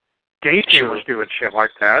caught. Gacy was doing shit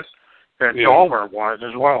like that, and Dahmer was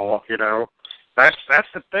as well. That's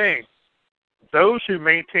the thing. Those who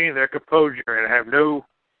maintain their composure and have no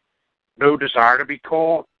desire to be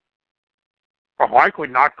caught are likely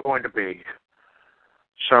not going to be.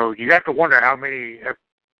 So you have to wonder how many.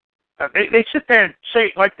 They sit there and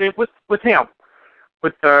say, like with him,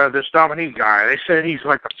 with this Dominique guy, they said he's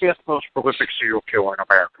like the 5th most prolific serial killer in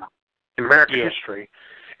American history.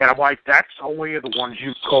 And I'm like, that's only the ones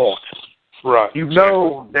you've caught. Right.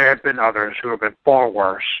 There have been others who have been far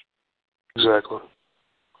worse. Exactly.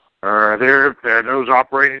 There are those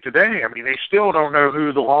operating today. I mean, they still don't know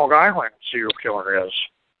who the Long Island serial killer is.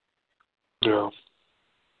 Yeah.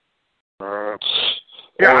 What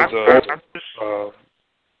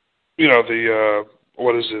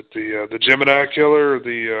is it? The Gemini killer,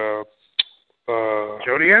 the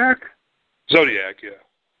Zodiac. Zodiac, yeah.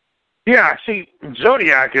 Yeah, see,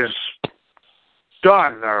 Zodiac is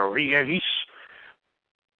done though. He's.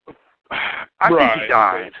 I think he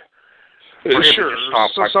died. Sure,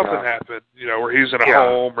 so like something happened, where he's in a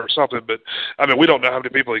home or something. But I mean, we don't know how many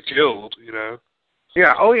people he killed.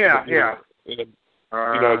 Yeah. Oh yeah. Yeah. And,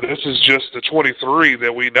 this is just the 23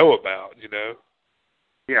 that we know about.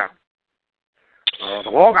 Yeah. The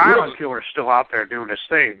Long Island killer is still out there doing his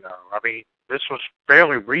thing, though. I mean, this was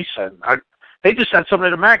fairly recent. They just had something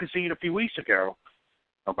in a magazine a few weeks ago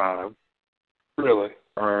about him. Really?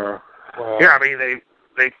 Wow. Yeah, I mean,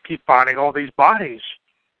 they keep finding all these bodies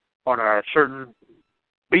on a certain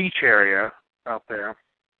beach area out there.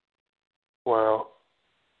 Wow.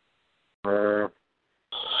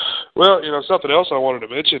 Well, something else I wanted to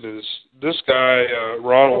mention is this guy,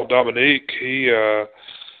 Ronald Dominique, his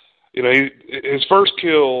first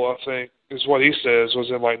kill, I think, is what he says, was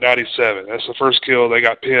in like 97. That's the first kill they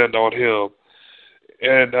got pinned on him.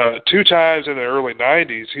 And 2 times in the early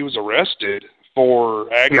 90s, he was arrested for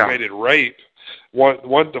aggravated rape.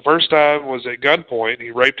 The first time was at gunpoint.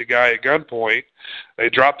 He raped a guy at gunpoint. They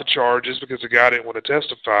dropped the charges because the guy didn't want to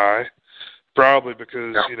testify, probably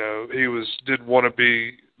because he didn't want to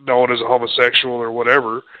be known as a homosexual or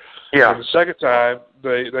whatever. Yeah. And the second time,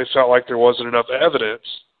 they felt like there wasn't enough evidence.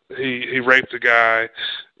 He raped a guy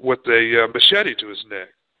with a machete to his neck.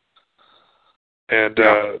 And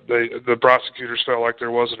the prosecutors felt like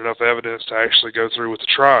there wasn't enough evidence to actually go through with the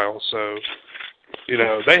trial. So,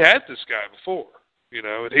 they had this guy before,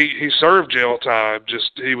 and he served jail time,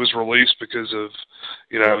 just he was released because of,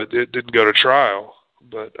 it didn't go to trial.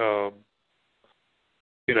 But,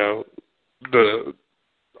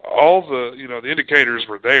 all the indicators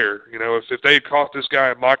were there. If they had caught this guy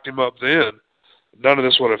and locked him up then, none of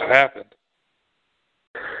this would have happened.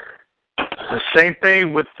 The same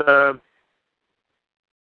thing with Dahmer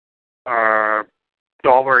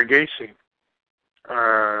and Gacy.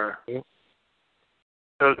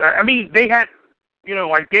 I mean, they had,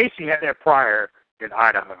 like Gacy had that prior in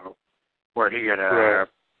Idaho, where he had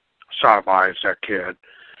sodomized that kid,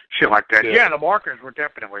 shit like that. Yeah, the markers were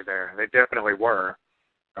definitely there. They definitely were.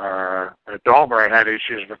 Dahmer had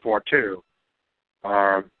issues before too.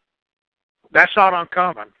 That's not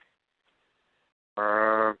uncommon.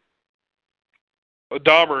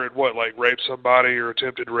 Dahmer had raped somebody or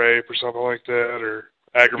attempted rape or something like that, or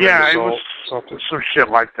aggravated Yeah, it assault, was something. some shit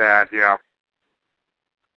like that. Yeah.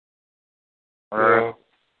 Yeah.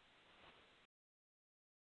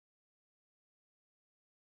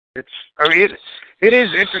 I mean, it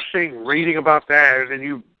is interesting reading about that, and then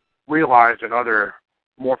you realize that other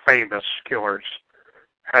more famous killers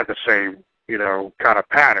had the same, kind of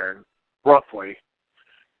pattern, roughly.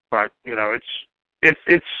 But it's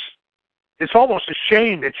almost a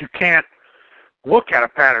shame that you can't look at a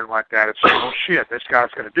pattern like that and say, "Oh shit, this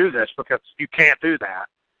guy's going to do this," because you can't do that.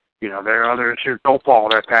 There are others who don't follow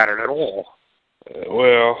that pattern at all.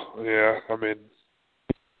 Well, yeah. I mean,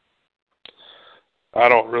 I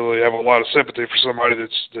don't really have a lot of sympathy for somebody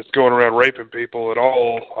that's going around raping people at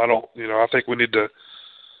all. I don't. I think we need to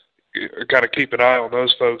kind of keep an eye on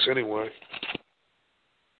those folks anyway.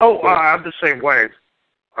 Oh, I'm the same way.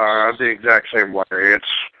 I'm the exact same way. It's,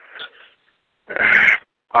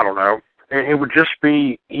 I don't know. It would just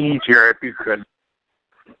be easier if you could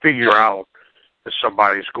figure out if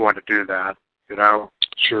somebody's going to do that,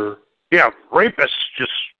 Sure. Yeah, rapists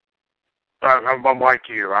just, I'm like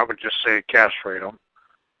you. I would just say castrate them.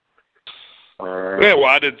 Yeah, well,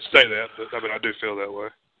 I didn't say that, but I mean, I do feel that way.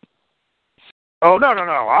 Oh, no.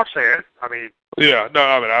 I'll say it. I mean. Yeah, no,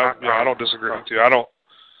 I mean, I don't disagree with you.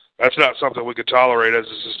 That's not something we could tolerate as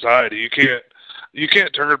a society. You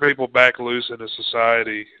can't turn people back loose in a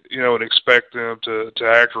society, and expect them to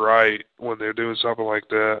act right when they're doing something like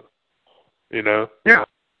that. Yeah.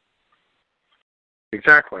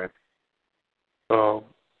 Exactly.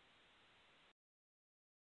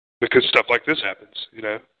 Because stuff like this happens,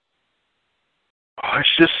 It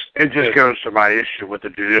just goes to my issue with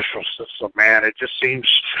the judicial system, man. It just seems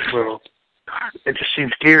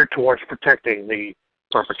geared towards protecting the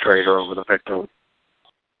perpetrator over the victim.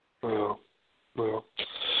 Well,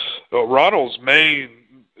 Ronald's main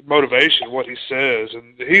motivation, what he says,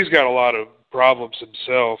 and he's got a lot of problems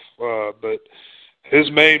himself, but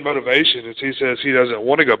his main motivation is he says he doesn't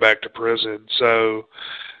want to go back to prison, so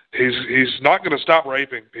he's not going to stop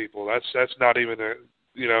raping people. That's not even in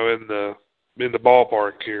the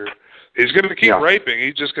ballpark here. He's going to keep raping.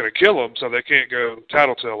 He's just going to kill them so they can't go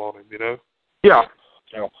tattletale on him. Yeah.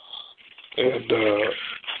 And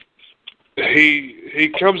he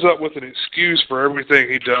comes up with an excuse for everything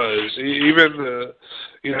he does. Even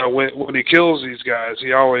when he kills these guys,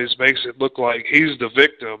 he always makes it look like he's the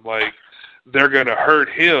victim, like they're going to hurt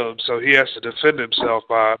him, so he has to defend himself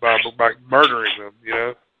by murdering them.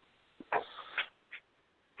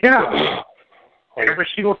 Yeah. Every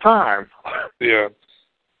single time. Yeah.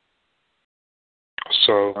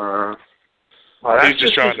 So he's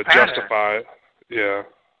just trying to justify it. Yeah.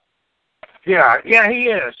 Yeah, he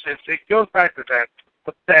is. It goes back to that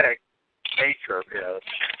pathetic nature of his.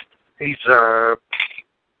 He's I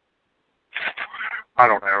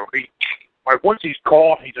don't know. Once he's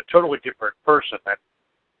caught, he's a totally different person than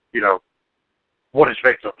what his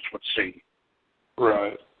victims would see.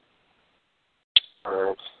 Right.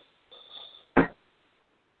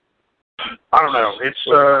 I don't know. It's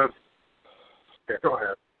yeah, go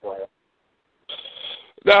ahead.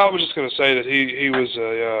 No, I was just going to say that he was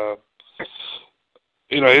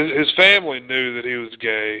his family knew that he was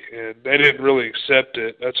gay, and they didn't really accept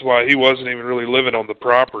it. That's why he wasn't even really living on the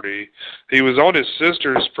property. He was on his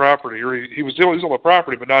sister's property, or he was on the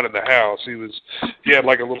property, but not in the house. He had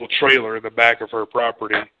like a little trailer in the back of her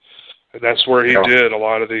property, and that's where he did a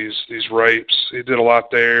lot of these rapes. He did a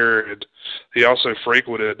lot there, and he also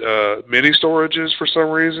frequented mini storages for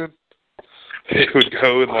some reason. He would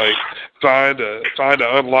go and find an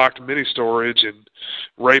unlocked mini storage and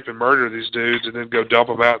rape and murder these dudes, and then go dump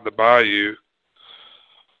them out in the bayou.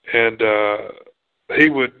 And he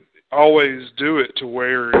would always do it to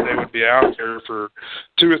where they would be out there for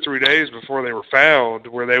 2 or 3 days before they were found,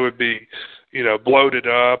 where they would be, bloated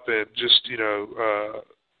up and just,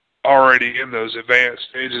 already in those advanced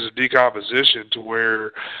stages of decomposition, to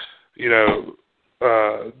where,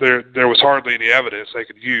 there was hardly any evidence they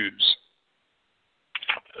could use.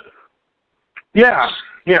 Yeah,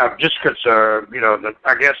 just because,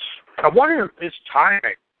 I guess, I wonder if his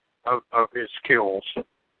timing of his kills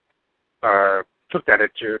took that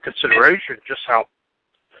into consideration, just how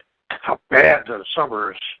bad the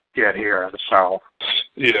summers get here in the South.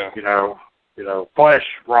 Yeah. Flesh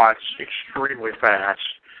rots extremely fast.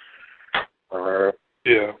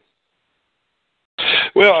 Yeah.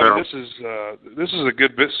 Well, I mean, this is a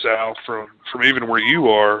good bit south from even where you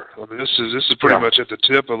are. I mean, this is pretty much at the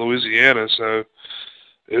tip of Louisiana, so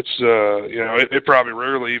it's it probably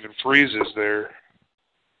rarely even freezes there.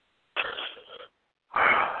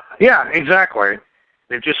 Yeah, exactly.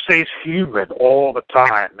 It just stays humid all the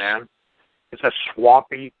time, man. It's a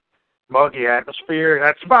swampy, muggy atmosphere.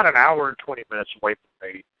 That's about an hour and 20 minutes away from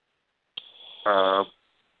me,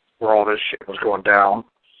 where all this shit was going down.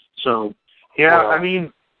 So, yeah, I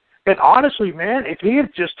mean, and honestly, man, if he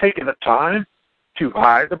had just taken the time to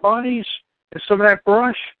hide the bodies in some of that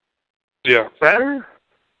brush, better,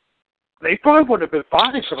 they probably would have been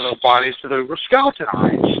finding some of those bodies that were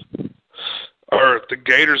skeletonized. Or if the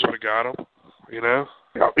gators would have got him, you know?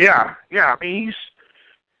 Yeah. I mean,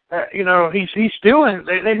 he's still in.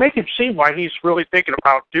 They make it seem like he's really thinking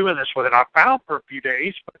about doing this with it. I found for a few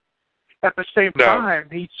days, but at the same time,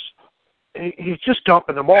 he's just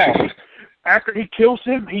dumping them off. After he kills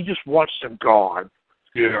him, he just wants them gone.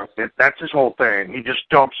 Yeah, that's his whole thing. He just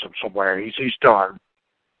dumps them somewhere. He's done.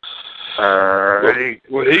 He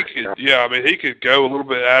could. Yeah, I mean, he could go a little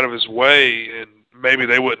bit out of his way, and maybe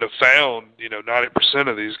they wouldn't have found 90%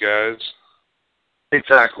 of these guys.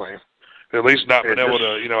 Exactly. At least not been able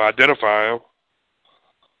to identify them.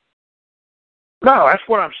 No, that's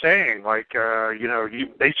what I'm saying. Like I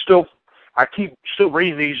keep still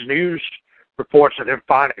reading these news reports of them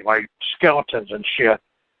finding like skeletons and shit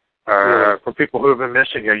for people who have been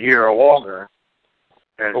missing a year or longer.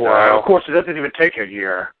 And of course, it doesn't even take a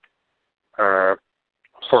year for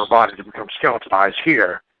a body to become skeletonized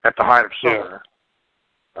here at the height of summer.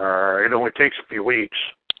 It only takes a few weeks.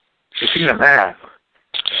 It's even that.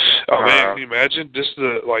 Oh man, can you imagine just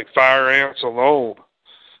the fire ants alone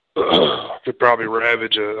could probably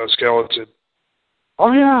ravage a skeleton.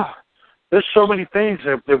 Oh yeah, there's so many things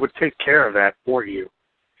that would take care of that for you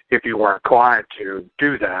if you were inclined to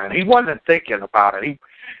do that. And he wasn't thinking about it.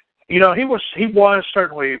 He was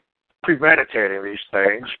certainly premeditating these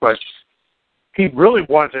things, but he really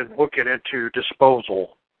wasn't looking into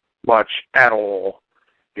disposal much at all.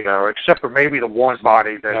 Except for maybe the one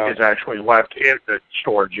body that is actually left in the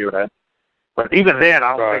storage unit. But even then,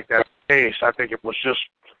 I don't think that's the case. I think it would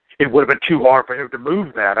have been too hard for him to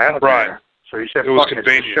move that out of there. So he said, it was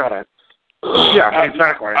convenient. Shut it. Yeah,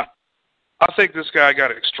 exactly. I think this guy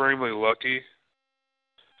got extremely lucky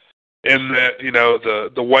in that,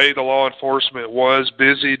 the way the law enforcement was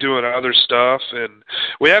busy doing other stuff. And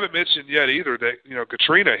we haven't mentioned yet either that,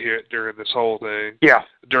 Katrina hit during this whole thing. Yeah.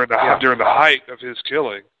 During the height of his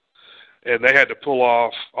killing. And they had to pull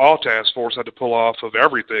off, all task force had to pull off of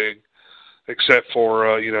everything except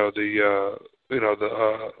for, the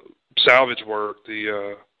salvage work,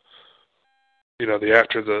 the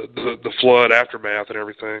after the flood aftermath and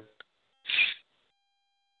everything.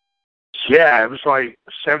 Yeah, it was like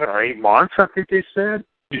 7 or 8 months, I think they said.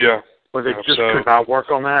 Yeah. But they just could not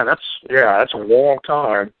work on that. That's a long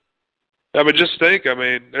time. I mean, just think,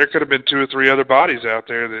 there could have been 2 or 3 other bodies out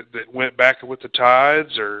there that went back with the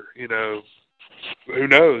tides or, who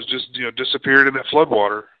knows, just, disappeared in that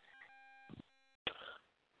floodwater.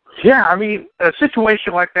 Yeah, a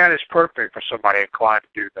situation like that is perfect for somebody inclined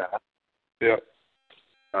to do that. Yeah.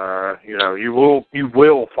 You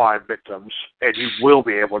will find victims, and you will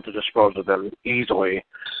be able to dispose of them easily.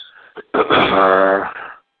 Well,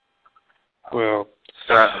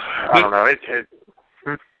 I don't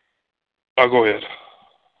know. I'll go ahead.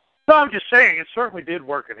 No, I'm just saying it certainly did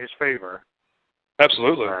work in his favor.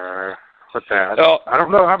 Absolutely. With that, I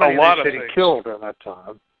don't know how many he killed at that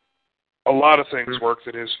time. A lot of things worked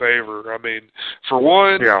in his favor. For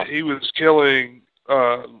one, he was killing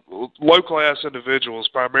low-class individuals,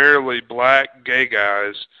 primarily black gay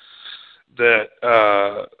guys that,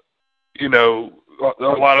 a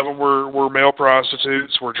lot of them were male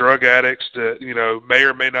prostitutes, were drug addicts that, may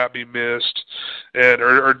or may not be missed and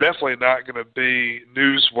are definitely not going to be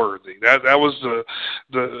newsworthy. That was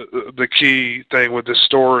the key thing with this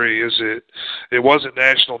story is it wasn't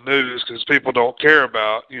national news because people don't care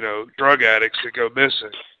about, drug addicts that go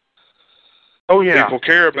missing. Oh, yeah. People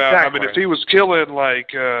care about, exactly. If he was killing,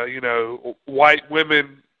 white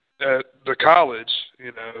women at the college,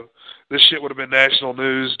 this shit would have been national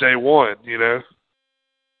news day one,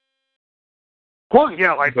 Well,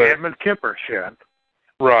 yeah, like the Edmund Kemper shit.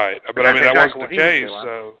 Right. But, that wasn't the case,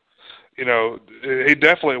 so, he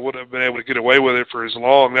definitely would have been able to get away with it for as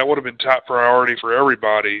long. That would have been top priority for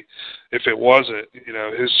everybody if it wasn't,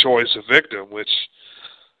 his choice of victim, which,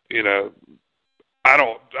 I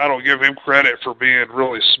don't give him credit for being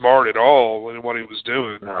really smart at all in what he was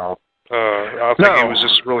doing. No. I think he was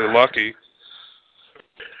just really lucky.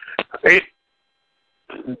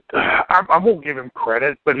 I won't give him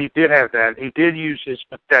credit, but he did have that. He did use his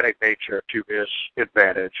pathetic nature to his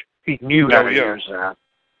advantage. He knew how to use that.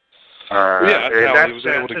 That's how he was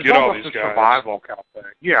able to get all these guys. Survival kind of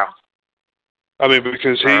thing. Yeah.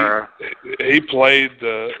 Because he played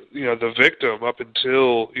the victim up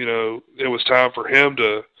until, it was time for him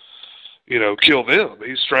to, kill them.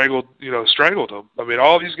 He strangled them. I mean,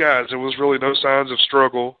 all these guys, there was really no signs of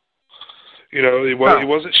struggle. He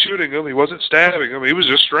wasn't shooting them. He wasn't stabbing them. He was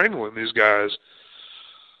just strangling these guys.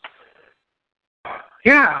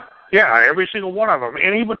 Yeah, every single one of them.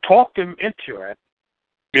 And he would talk them into it.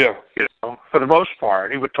 Yeah. For the most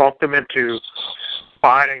part. He would talk them into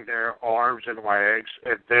biting their arms and legs.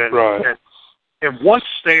 And then, right. And once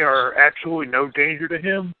they are absolutely no danger to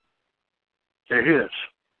him, they're his.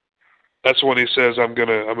 That's when he says, I'm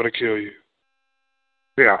gonna kill you.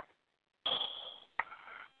 Yeah.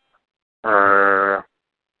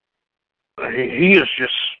 He's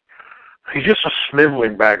just a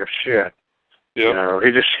sniveling bag of shit. Yeah.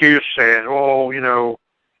 He just keeps saying,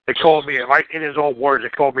 they called me, like in his own words, they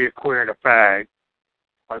called me a queer and a fag.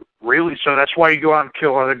 Like, really? So that's why you go out and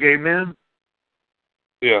kill other gay men?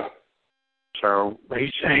 Yeah. So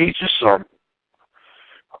he's just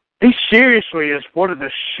he seriously is one of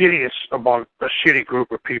the shittiest among a shitty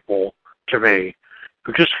group of people to me,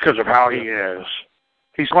 just because of how he is.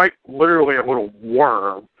 He's like literally a little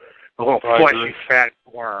worm, a little fleshy, fat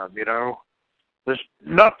worm, There's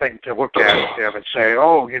nothing to look at him and say,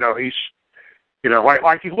 he's,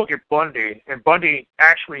 like you look at Bundy, and Bundy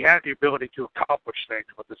actually had the ability to accomplish things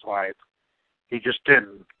with his life. He just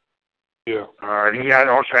didn't. Yeah. And he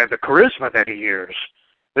also had the charisma that he used.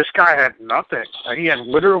 This guy had nothing. He had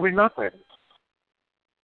literally nothing.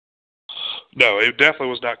 No, he definitely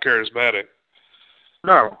was not charismatic.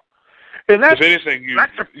 No. And that's, if anything,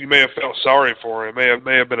 you may have felt sorry for him. May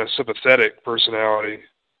have been a sympathetic personality.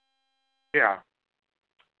 Yeah.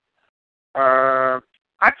 I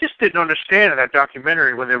just didn't understand in that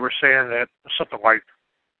documentary when they were saying that something like,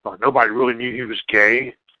 nobody really knew he was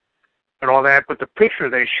gay and all that, but the picture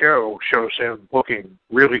they shows him looking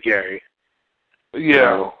really gay.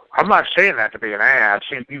 Yeah. I'm not saying that to be an ass.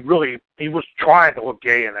 He was trying to look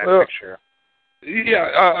gay in that picture.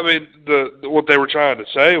 Yeah, I mean, what they were trying to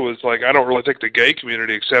say was, like, I don't really think the gay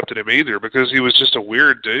community accepted him either because he was just a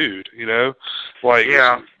weird dude, Like,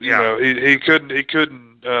 he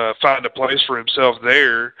couldn't find a place for himself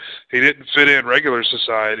there. He didn't fit in regular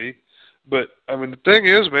society. But, I mean, the thing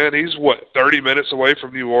is, man, he's, 30 minutes away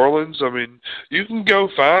from New Orleans? I mean, you can go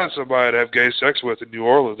find somebody to have gay sex with in New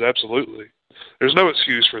Orleans, absolutely. There's no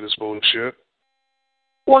excuse for this bullshit.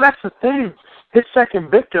 Well, that's the thing. His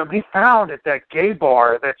second victim, he found at that gay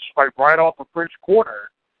bar that's like right off of French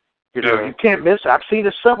Quarter. You can't miss it. I've seen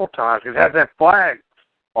it several times. It has that flag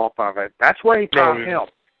off of it. That's where he found him.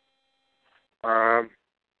 But I mean,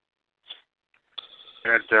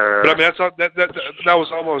 that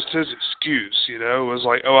was almost his excuse. It was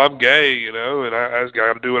like, I'm gay, and I just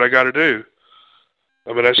got to do what I got to do.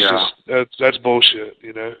 I mean, that's bullshit.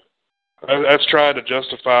 That's trying to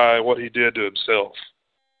justify what he did to himself.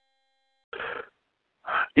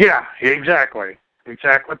 Yeah, exactly.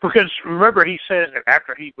 Because remember, he said that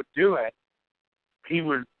after he would do it, he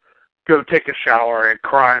would go take a shower and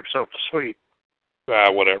cry himself to sleep.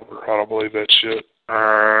 Whatever. I don't believe that shit.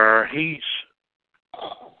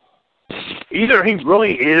 Either he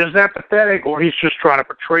really is that pathetic, or he's just trying to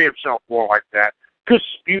portray himself more like that. Because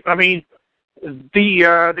the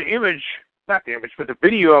image, not the image, but the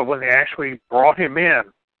video of when they actually brought him in,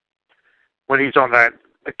 when he's on the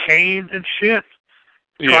cane and shit,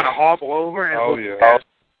 trying to hobble over and look as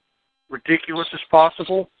ridiculous as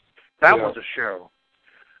possible. That was a show.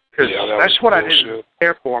 Because that's what I didn't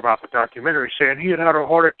care for about the documentary, saying he had a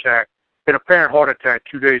heart attack, an apparent heart attack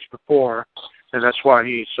 2 days before, and that's why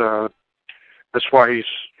he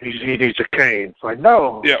needs a cane. It's like,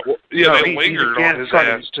 no. Yeah, they lingered on his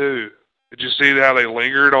ass too. Did you see how they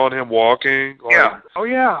lingered on him walking? Like, yeah. Oh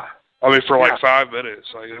yeah. I mean, for like 5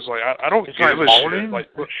 minutes. Like, it's like I don't give a shit. Like,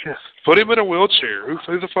 put him in a wheelchair.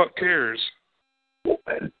 Who the fuck cares?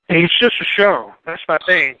 He's just a show. That's my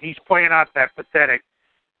thing. He's playing out that pathetic.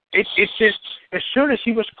 It's just, as soon as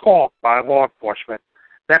he was caught by law enforcement,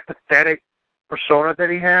 that pathetic persona that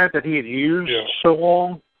he had used so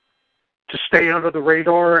long to stay under the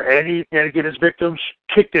radar and to get his victims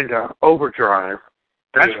kicked into overdrive.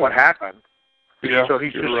 That's what happened. Yeah. So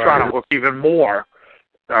he's just trying to look even more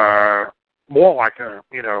like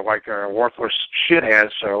a worthless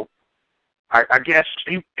shithead. So I guess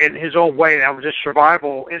he, in his own way, that was his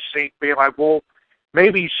survival instinct, being like, well,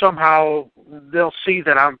 maybe somehow they'll see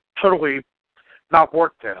that I'm totally not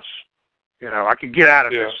worth this. I can get out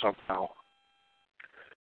of this somehow.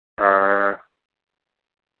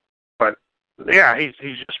 But yeah, he's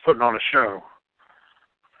just putting on a show.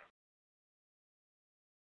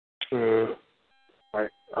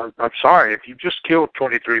 I'm sorry, if you just killed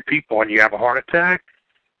 23 people and you have a heart attack,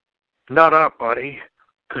 nut up, buddy,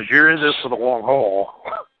 because you're in this for the long haul.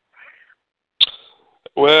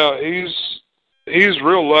 Well, he's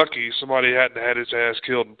real lucky somebody hadn't had his ass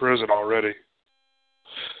killed in prison already.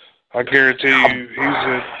 I guarantee you,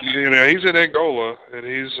 he's in Angola, and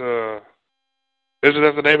isn't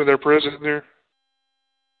that the name of their prison there?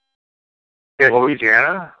 In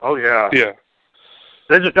Louisiana? Oh yeah. Yeah.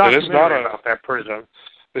 There's a documentary about that prison.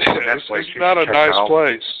 It's not a nice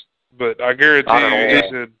place, but I guarantee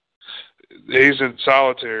you he's in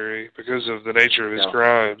solitary because of the nature of his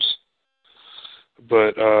crimes.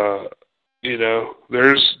 But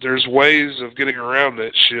there's ways of getting around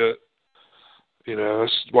that shit.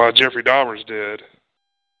 That's why Jeffrey Dahmer's dead.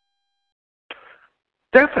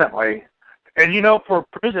 Definitely. And for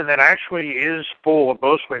a prison that actually is full of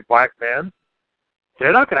mostly black men,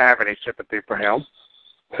 they're not going to have any sympathy for him.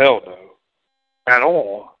 Hell no. At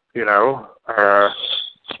all,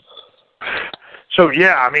 So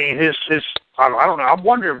yeah, I mean, his I don't know. I'm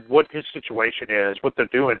wondering what his situation is, what they're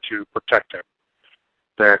doing to protect him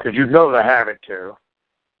there, because they're having to.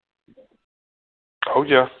 Oh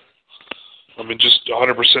yeah. I mean, just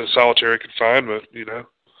 100% solitary confinement,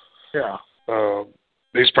 Yeah.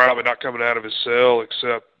 He's probably not coming out of his cell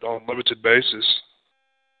except on limited basis.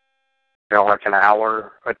 Like an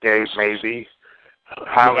hour a day, maybe.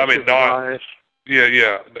 Not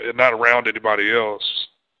around anybody else.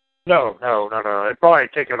 No. They'd probably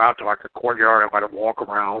take him out to like a courtyard and let him walk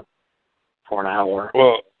around for an hour.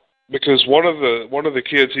 Well, because one of the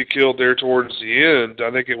kids he killed there towards the end,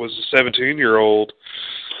 I think it was a 17-year-old,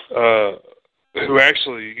 who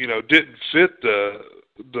actually, didn't fit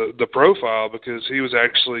the profile, because he was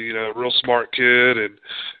actually, a real smart kid and,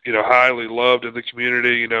 highly loved in the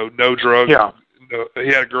community, no drugs. Yeah. He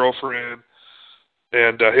had a girlfriend,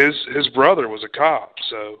 and his brother was a cop,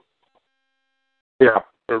 so. Yeah.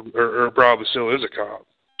 Or probably still is a cop.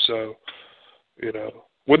 So,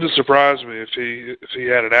 wouldn't surprise me if he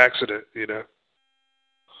had an accident,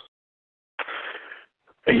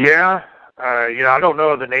 Yeah. I don't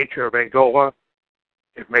know the nature of Angola.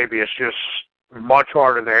 If maybe it's just much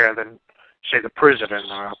harder there than, say, the prison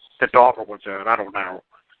that Dahmer was in. I don't know.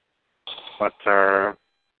 But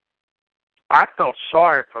I felt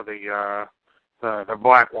sorry for the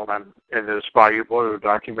black woman in this Bayou Blue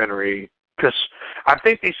documentary, because I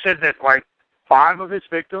think they said that like 5 of his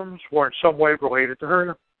victims were in some way related to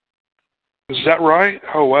her. Is that right?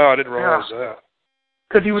 Oh wow, I didn't realize that.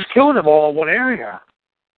 Because he was killing them all in one area.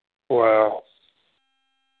 Wow.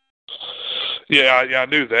 Yeah, I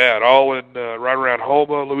knew that. All in right around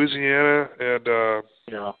Houma, Louisiana, and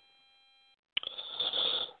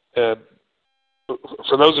and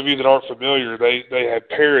for those of you that aren't familiar, they have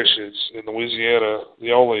parishes in Louisiana.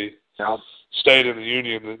 The only state in the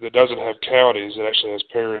union that doesn't have counties, that actually has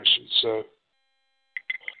parishes. So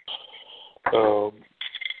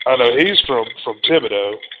I know he's from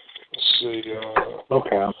Thibodaux. Let's see.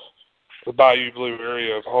 Okay. The Bayou Blue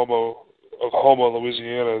area of Houma,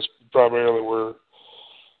 Louisiana is primarily where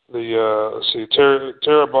the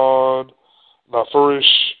Terrebonne,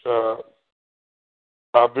 Lafourche,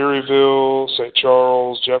 Iberville, St.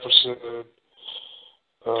 Charles, Jefferson.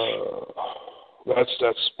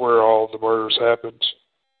 That's where all the murders happened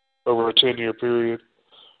over a 10-year period.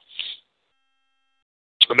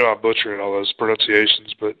 I know I'm butchering all those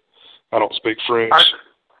pronunciations, but I don't speak French.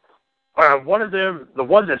 One of them, the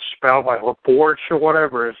one that's spelled like Lafourche or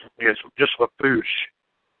whatever, is just Lafourche.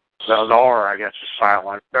 The R, I guess, is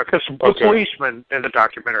silent. Because the policeman in the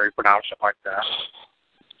documentary pronounced it like that.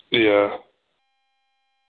 Yeah.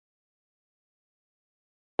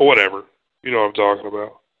 Whatever. You know what I'm talking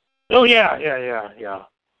about. Oh, yeah.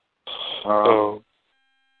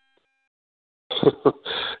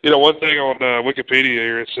 One thing on Wikipedia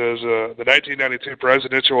here, it says the 1992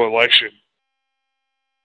 presidential election.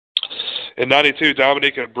 In 92,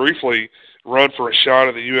 Dominique had briefly run for a shot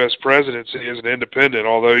at the U.S. presidency as an independent,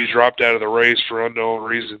 although he dropped out of the race for unknown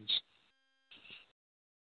reasons.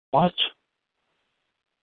 What?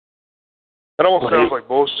 That almost sounds like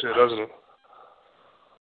bullshit, doesn't it?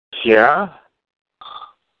 Yeah.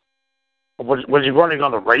 Was he running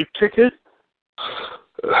on the rape ticket?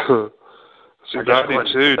 See,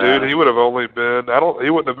 92, dude, he would have only been, he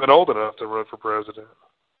wouldn't have been old enough to run for president.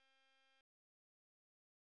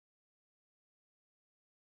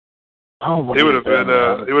 Oh, he would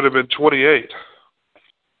have been 28.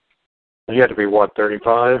 He had to be what,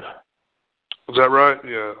 35? Was that right?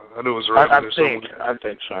 Yeah, I knew it was right. I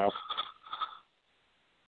think so.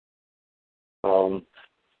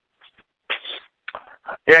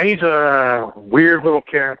 Yeah, he's a weird little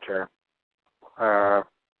character.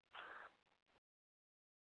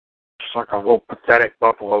 Just like a little pathetic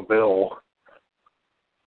Buffalo Bill.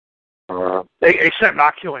 Except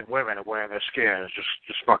not killing women and wearing their skin. It's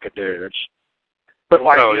just fucking dudes. But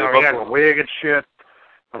like, Oh, you know, yeah, he had a wig and shit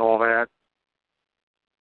and all that.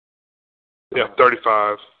 Yeah,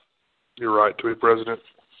 35. You're right, to be president.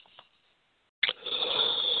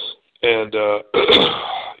 And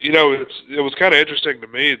you know, it was kind of interesting to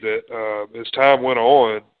me that as time went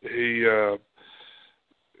on, he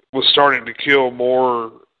was starting to kill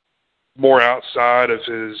more outside of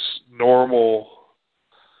his normal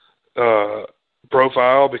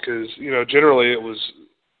profile, because, you know, generally it was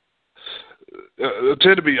it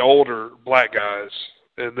tended to be older black guys,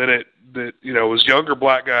 and then it you know, was younger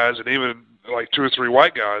black guys, and even like 2 or 3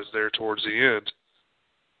 white guys there towards the end.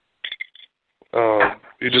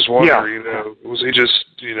 You just wonder, you know, was he just,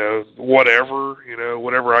 you know, whatever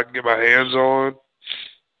I can get my hands on?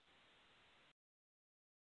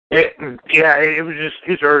 It was just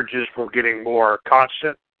his urges were getting more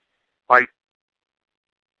constant. Like,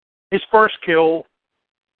 his first kill,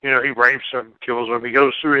 you know, he rapes him, kills him. He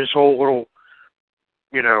goes through his whole little,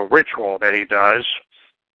 you know, ritual that he does,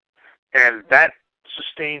 and that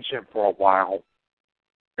sustains him for a while.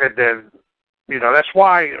 And then, you know, that's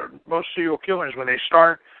why most serial killers, when they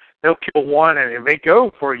start, they'll kill one and it may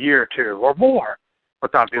go for a year or 2 or more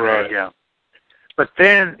without doing it again. But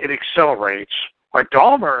then it accelerates. Like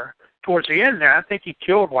Dahmer, towards the end there, I think he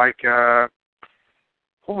killed like, what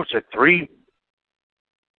was it, 3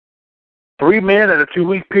 men in a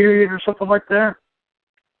 2-week period or something like that?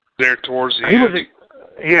 There towards the end?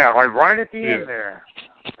 Yeah, like right at the end there.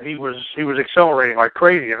 He was accelerating like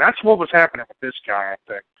crazy, and that's what was happening with this guy,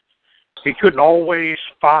 I think. He couldn't always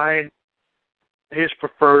find his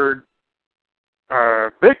preferred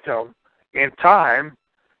victim in time,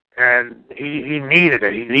 and he needed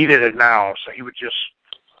it. He needed it now, so he would just,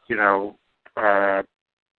 you know,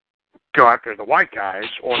 go after the white guys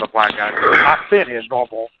or the black guys who did not fit his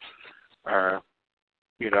normal,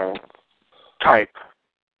 you know, type.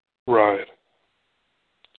 Right.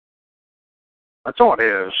 That's all it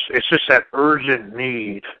is. It's just that urgent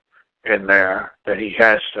need in there that he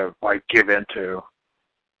has to, like, give into.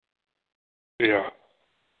 Yeah.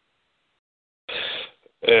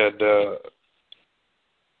 And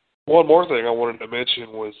one more thing I wanted to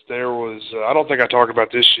mention was there was I don't think I talked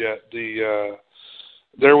about this yet.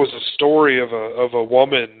 There was a story of a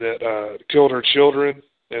woman that killed her children,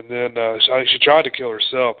 and then she tried to kill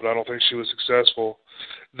herself, but I don't think she was successful.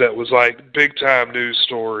 That was like big time news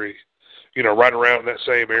story, you know, right around that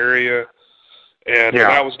same area. And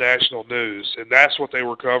that was national news, and that's what they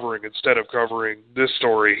were covering instead of covering this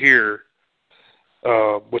story here,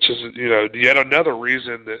 which is, you know, yet another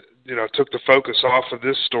reason that, you know, took the focus off of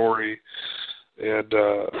this story, and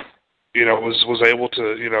you know, was able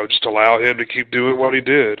to, you know, just allow him to keep doing what he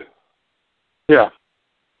did. Yeah.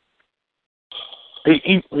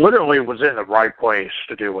 He literally was in the right place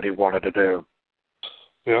to do what he wanted to do.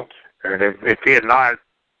 Yeah. And if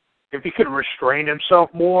he could restrain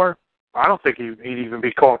himself more, I don't think he'd even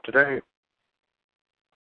be caught today.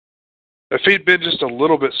 If he'd been just a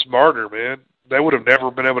little bit smarter, man, they would have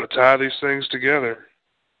never been able to tie these things together.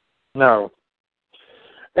 No.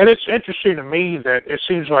 And it's interesting to me that it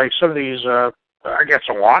seems like some of these, I guess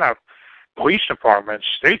a lot of police departments,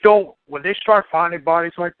 when they start finding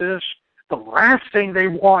bodies like this, the last thing they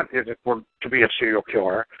want is to be a serial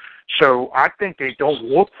killer. So I think they don't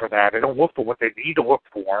look for that. They don't look for what they need to look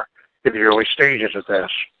for in the early stages of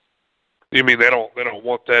this. You mean they don't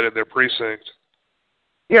want that in their precinct?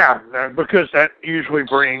 Yeah, because that usually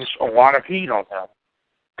brings a lot of heat on them.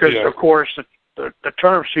 Because, of course, the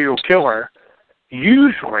term serial killer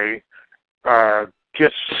usually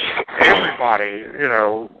gets everybody, you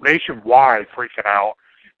know, nationwide freaking out.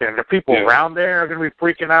 And the people around there are going to be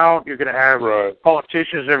freaking out. You're going to have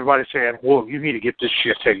politicians, everybody saying, well, you need to get this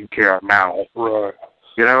shit taken care of now. Right.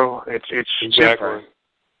 You know, it's exactly different.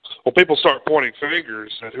 Well, people start pointing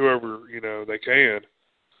fingers at whoever, you know, they can.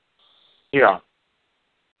 Yeah.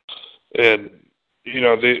 And, you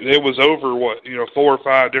know, it was over, 4 or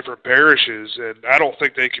 5 different parishes, and I don't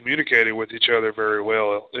think they communicated with each other very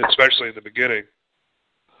well, especially in the beginning.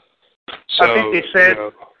 So, I think they said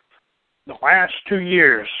the last 2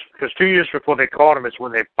 years, because 2 years before they caught him is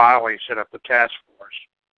when they finally set up the task force.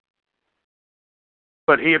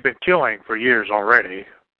 But he had been killing for years already.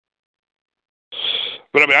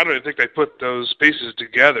 But, I mean, I don't even think they put those pieces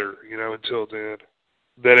together, you know, until then,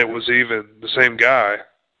 that it was even the same guy.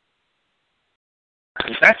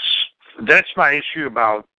 That's my issue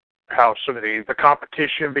about how some of the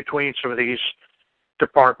competition between some of these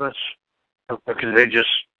departments, because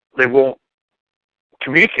they won't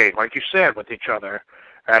communicate, like you said, with each other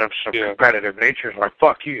out of some competitive nature. Like,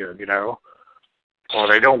 fuck you, you know. or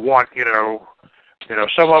they don't want,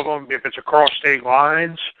 some of them, if it's across state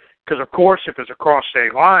lines, because of course if it's across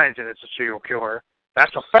state lines and it's a serial killer,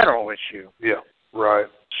 that's a federal issue. Yeah, right.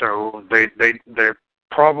 So they're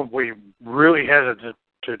probably really hesitant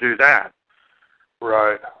to do that.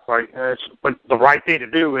 Right. But the right thing to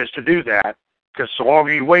do is to do that, because the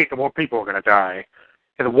longer you wait, the more people are going to die,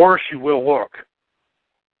 and the worse you will look.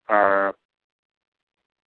 I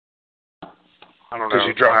don't know. Because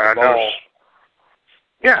you dropped the ball.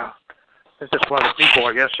 Yeah. It's just one of the people,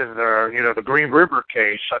 I guess, in the Green River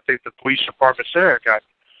case. I think the police departments there got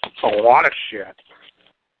a lot of shit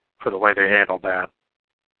for the way they handled that.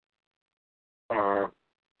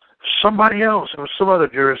 Somebody else, it was some other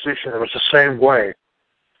jurisdiction that was the same way.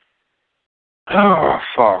 Oh,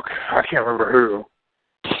 fuck. I can't remember who.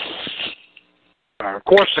 Of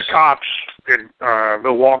course, the cops in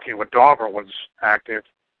Milwaukee, when Dauber was active,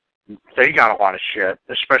 they got a lot of shit,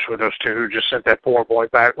 especially those two who just sent that poor boy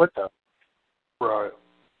back with them. Right.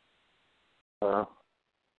 Well,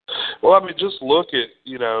 I mean, just look at,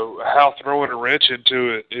 how throwing a wrench into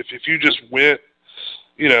it. If you just went,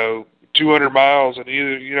 200 miles in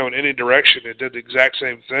either, in any direction and did the exact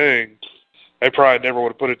same thing, they probably never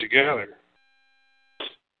would have put it together.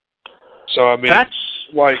 So, I mean, that's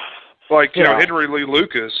like Henry Lee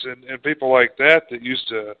Lucas and people like that used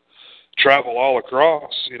to travel all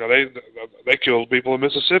across, they killed people in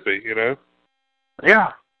Mississippi,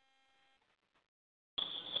 Yeah.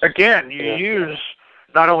 Again, you use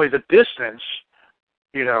not only the distance,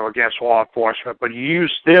 against law enforcement, but you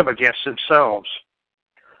use them against themselves.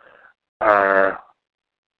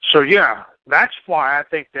 So yeah, that's why I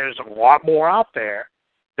think there's a lot more out there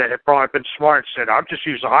that have probably been smart and said, I'll just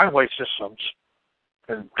use the highway systems.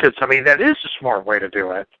 Because, I mean, that is the smart way to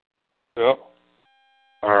do it. Yep.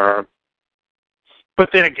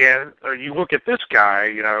 But then again, you look at this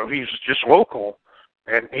guy, he's just local,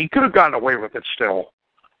 and he could have gotten away with it still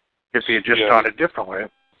if he had just done it differently.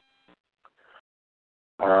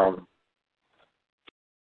 Well,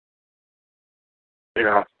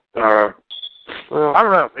 I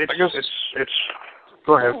don't know. It's.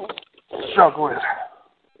 Go ahead. No, go ahead.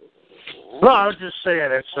 No, I was just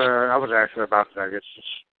saying I was actually about to, I guess, just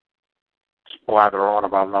blather on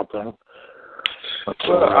about nothing. But,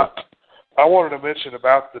 I wanted to mention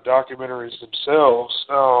about the documentaries themselves.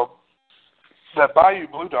 That Bayou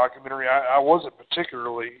Blue documentary, I wasn't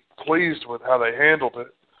particularly pleased with how they handled it.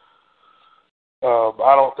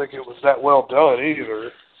 I don't think it was that well done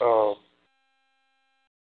either.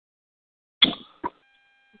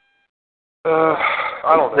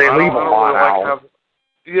 I don't know. They leave a lot out.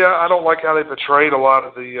 I don't like how they portrayed a lot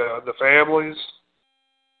of the families.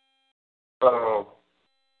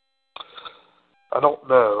 I don't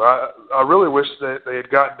know. I really wish that they had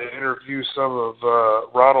gotten to interview some of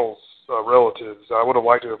Ronald's relatives. I would have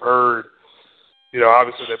liked to have heard.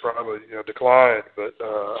 Obviously they probably declined, but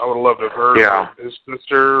I would have loved to have heard from his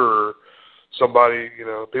sister or somebody,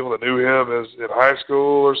 people that knew him as in high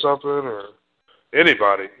school or something, or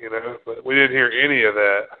anybody, But we didn't hear any of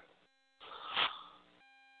that.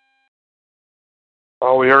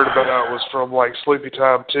 All we heard about was from like Sleepy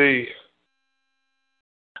Time T.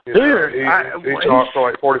 He talked for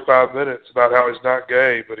like 45 minutes about how he's not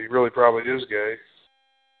gay, but he really probably is gay.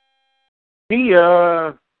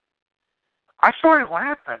 I started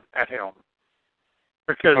laughing at him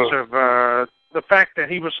because of the fact that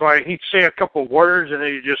he was like, he'd say a couple words and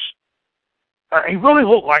then he really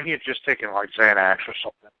looked like he had just taken like Xanax or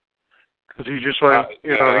something. Because he just like,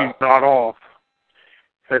 he's not off.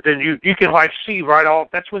 But then you can like see right off,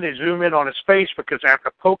 that's when they zoom in on his face because they have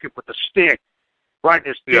to poke it with the stick right in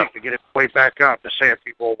his dick to get it way back up to say a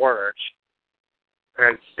few more words.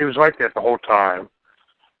 And it was like that the whole time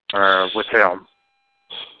with him.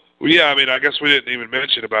 Well, yeah, I mean, I guess we didn't even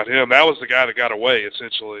mention about him. That was the guy that got away,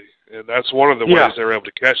 essentially. And that's one of the ways they were able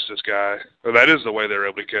to catch this guy. Or that is the way they were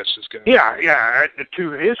able to catch this guy. Yeah.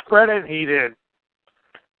 To his credit, he did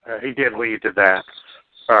lead to that.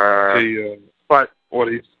 But what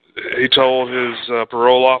he told his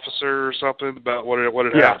parole officer or something about what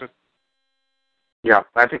had happened? Yeah,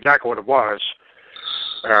 that's exactly what it was.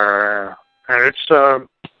 And it's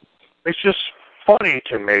just funny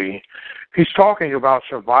to me. He's talking about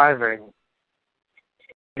surviving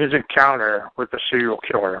his encounter with the serial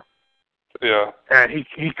killer. Yeah. And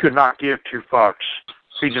he could not give two fucks.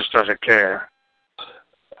 He just doesn't care.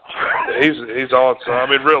 He's on some. I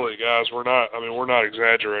mean, really, guys, we're not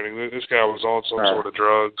exaggerating. This guy was on some sort of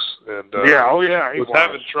drugs, and he was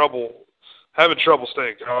having trouble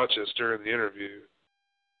staying conscious during the interview.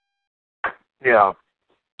 Yeah.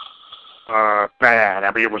 Bad.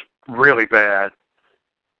 I mean, it was really bad.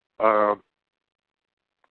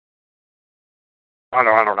 I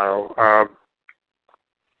don't know.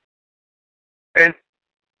 And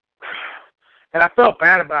I felt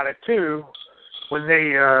bad about it too when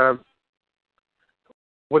and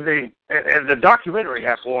the documentary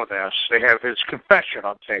has more of this. They have his confession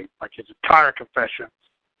on tape, like his entire confession,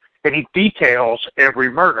 and he details every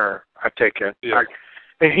murder. I take it. Yeah.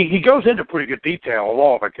 And he goes into pretty good detail of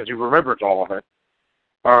all of it because he remembers all of it.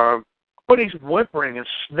 But he's whimpering and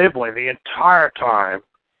sniveling the entire time.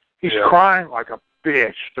 He's crying like a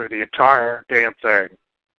bitch through the entire damn thing.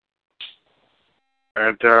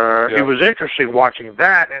 And it was interesting watching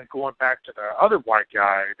that and going back to the other white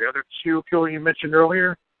guy, the other serial killer you mentioned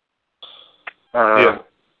earlier.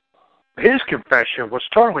 His confession was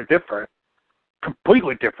totally different,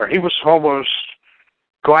 completely different. He was almost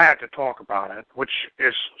glad to talk about it, which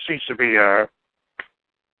seems to be a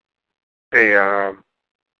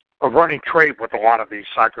running trait with a lot of these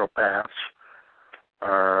psychopaths.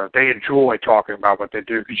 They enjoy talking about what they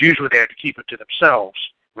do because usually they have to keep it to themselves.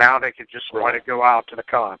 Now they can just let it go out to the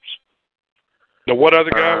cops. Now, what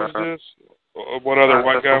other guy was this? What other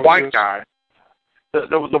white guy was this? The white guy.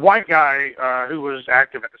 The white guy who was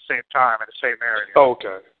active at the same time in the same area. Oh,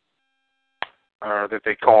 okay. That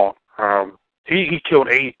they caught. He killed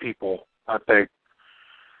 8 people, I think.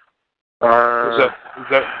 Is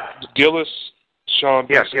that Gillis? Sean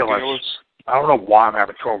Gillis. I don't know why I'm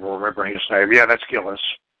having trouble remembering his name. Yeah, that's Gillis.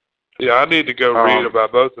 Yeah, I need to go read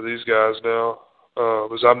about both of these guys now,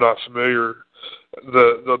 because I'm not familiar.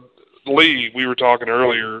 The Lee, we were talking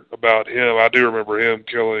earlier about him. I do remember him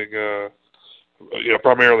killing,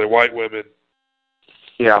 primarily white women.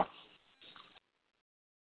 Yeah.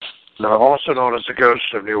 No, also known as the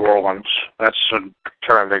Ghost of New Orleans. That's the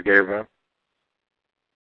term they gave him.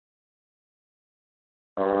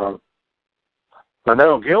 I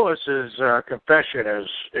know Gillis's confession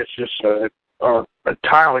it's just an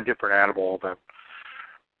entirely different animal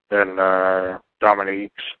than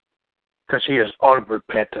Dominique's, because he is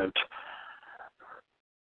unrepentant,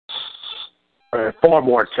 far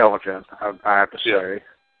more intelligent, I have to say.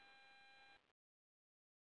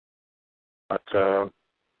 But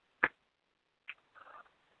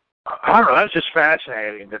I don't know. That's just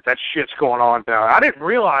fascinating that shit's going on down. I didn't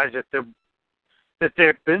realize that there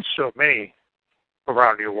have been so many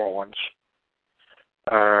around New Orleans.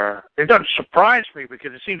 It doesn't surprise me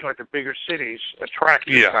because it seems like the bigger cities attract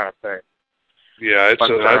this kind of thing. Yeah, it's a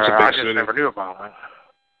big I city. just never knew about it.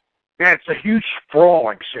 Yeah, it's a huge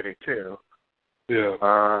sprawling city too. Yeah.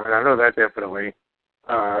 And I know that definitely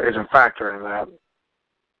is a factor in that.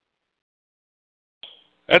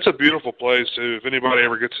 That's a beautiful place too. If anybody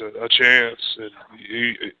ever gets a chance and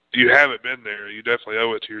you haven't been there, you definitely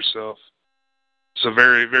owe it to yourself. It's a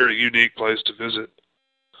very, very unique place to visit.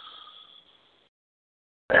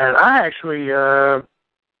 And I actually I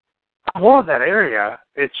love that area.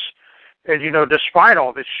 And despite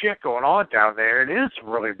all this shit going on down there, it is a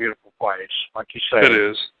really beautiful place, like you said. It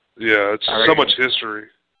is. Yeah, it's so much history.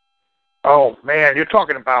 Oh man, you're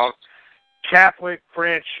talking about Catholic,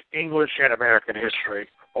 French, English, and American history,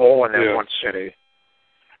 all in that one city.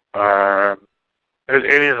 It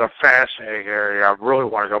is a fascinating area. I really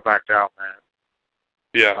want to go back down there.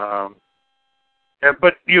 Yeah.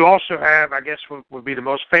 But you also have, I guess, would be the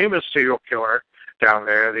most famous serial killer down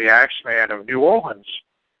there, the Axeman of New Orleans.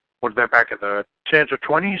 Was that back in the 10s or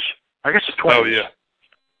 20s? I guess the 20s. Oh, yeah.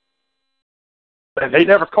 And they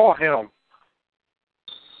never caught him.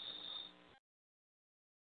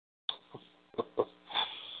 But,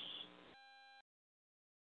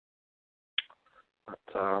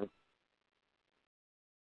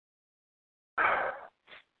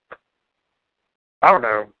 I don't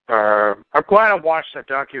know. I'm glad I watched that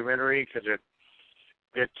documentary because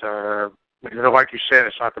like you said,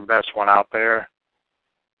 it's not the best one out there.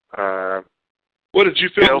 What did you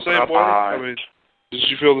feel the same way? I mean, did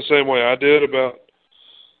you feel the same way I did about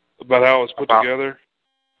how it was put together?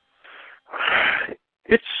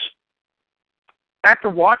 It's after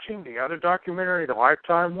watching the other documentary, the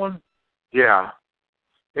Lifetime one. Yeah,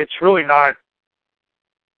 it's really not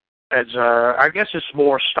as I guess it's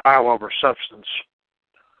more style over substance.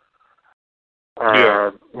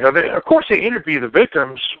 Of course, they interview the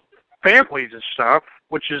victims' families and stuff,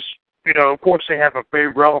 which is, of course, they have a very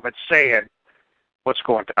relevant say in what's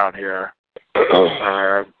going down here.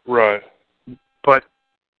 Right. But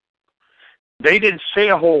they didn't say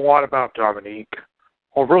a whole lot about Dominique,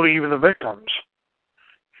 or really even the victims.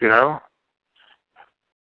 I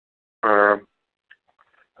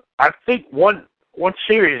think one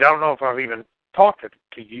series, I don't know if I've even talked to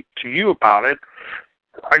you about it.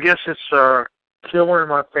 I guess it's Killer in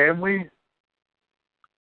My Family.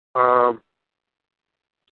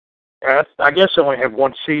 I guess it only had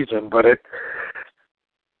one season, but it's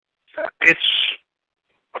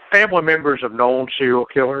family members of known serial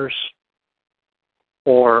killers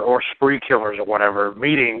or spree killers or whatever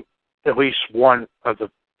meeting at least one of the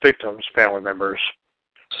victims' family members.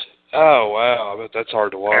 Oh wow, I bet that's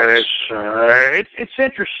hard to watch. And it's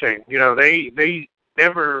interesting. You know, they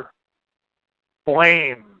never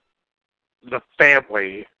blame the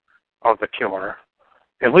family of the killer.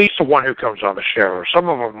 At least the one who comes on the show. Some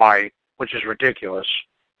of them might, which is ridiculous,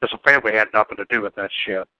 because the family had nothing to do with that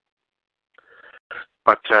shit.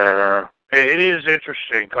 But it is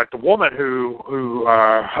interesting. Like the woman who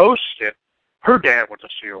hosted, her dad was a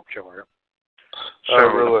serial killer. So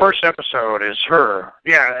really? The first episode is her.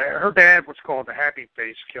 Yeah, her dad was called the Happy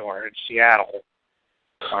Face Killer in Seattle.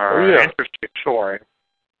 Interesting story.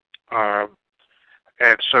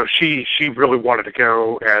 And so she really wanted to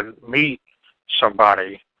go and meet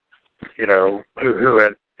somebody, you know, who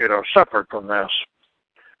had, you know, suffered from this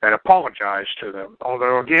and apologize to them.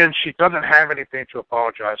 Although, again, she doesn't have anything to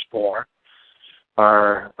apologize for.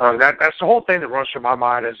 That's the whole thing that runs through my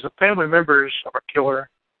mind is the family members of a killer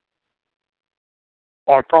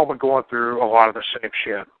are probably going through a lot of the same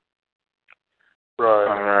shit.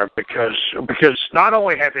 Right. Because not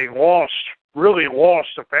only have they really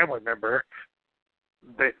lost a family member,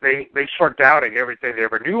 they start doubting everything they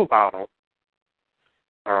ever knew about them.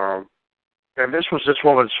 And this was this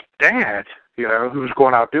woman's dad, you know, who was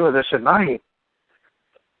going out doing this at night.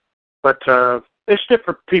 But it's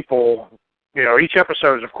different people. You know, each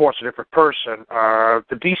episode is, of course, a different person. The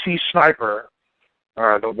DC sniper,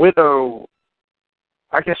 the widow,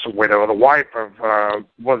 the wife of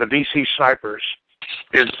one of the DC snipers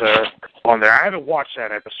is on there. I haven't watched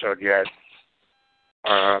that episode yet.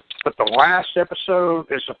 But the last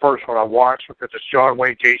episode is the first one I watched because it's John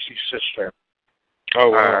Wayne Gacy's sister. Oh,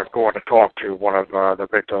 wow. Going to talk to one of the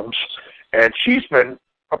victims. And she's been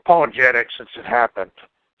apologetic since it happened,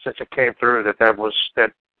 since it came through that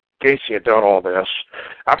Gacy had done all this.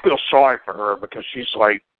 I feel sorry for her because she's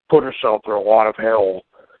like put herself through a lot of hell,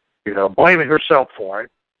 you know, blaming herself for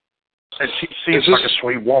it. And she seems like a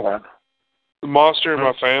sweet woman. Monster in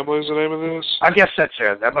My Family is the name of this? I guess that's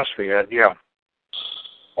it. That must be it, yeah.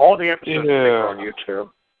 All the episodes are on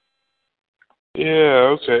YouTube.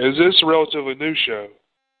 Yeah, okay. Is this a relatively new show?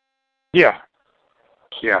 Yeah.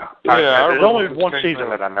 Yeah. There's only one season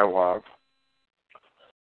that I know of.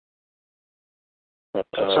 But,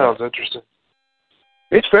 that sounds interesting.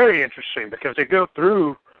 It's very interesting because they go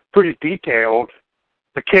through pretty detailed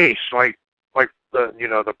the case, like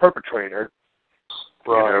the perpetrator,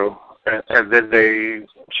 right. You know, and then they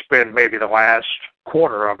spend maybe the last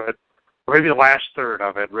quarter of it, or maybe the last third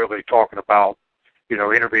of it, really talking about, you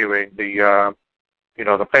know, interviewing the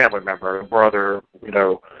family member, brother, you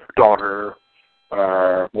know, daughter,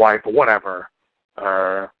 wife, or whatever,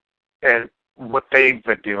 and what they've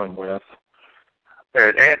been dealing with.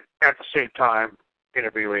 And at the same time,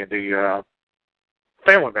 interviewing the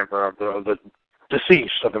family member of the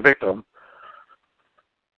deceased, of the victim.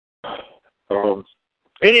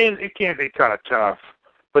 It can be kind of tough,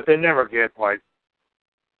 but they never get like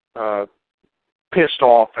pissed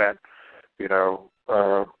off at, you know,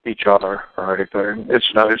 each other or anything.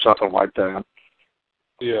 It's nothing like that.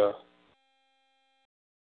 Yeah.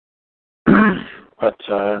 But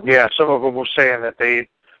yeah, some of them were saying that they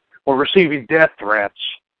were receiving death threats.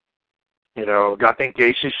 You know, I think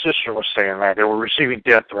Gacy's sister was saying that they were receiving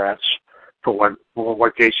death threats for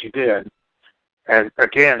what Gacy did. And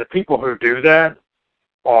again, the people who do that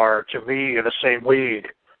are, to me, in the same league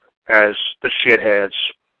as the shitheads,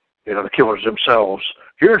 you know, the killers themselves.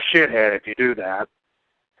 You're a shithead if you do that,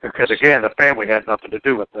 because again, the family had nothing to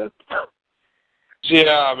do with it.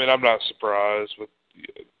 Yeah, I mean, I'm not surprised, but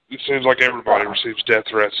it seems like everybody receives death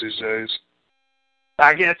threats these days.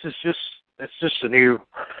 I guess it's just a new,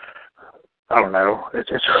 I don't know, it's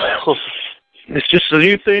just a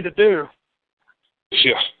new thing to do.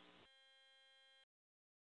 Yeah.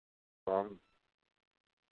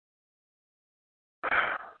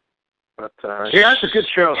 But yeah, it's a good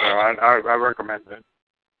show though. I recommend it.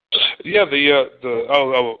 Yeah,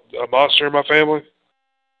 A Monster in My Family.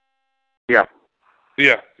 Yeah.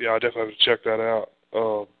 Yeah, I definitely have to check that out.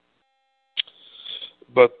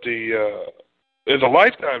 But the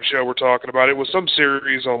Lifetime show we're talking about, it was some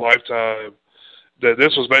series on Lifetime that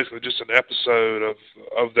this was basically just an episode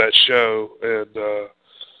of that show, and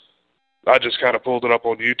I just kind of pulled it up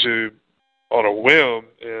on YouTube on a whim,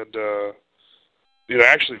 and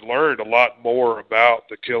actually learned a lot more about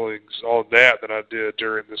the killings on that than I did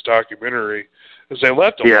during this documentary, because they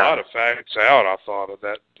left a lot of facts out. I thought of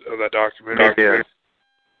that documentary. They did.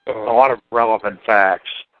 A lot of relevant facts.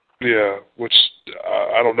 Yeah, which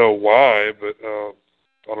I don't know why, but I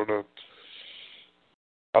don't know.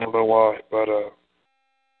 I don't know why, but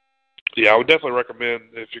yeah, I would definitely recommend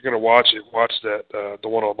if you're gonna watch it, watch that the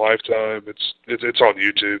one on Lifetime. It's on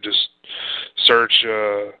YouTube. Just search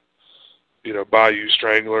Bayou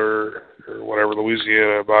Strangler or whatever,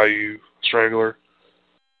 Louisiana Bayou Strangler,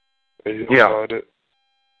 and you'll find it.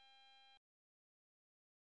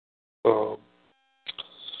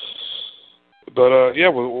 But yeah,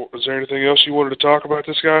 was there anything else you wanted to talk about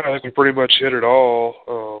this guy? I think we pretty much hit it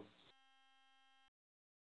all.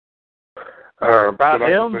 About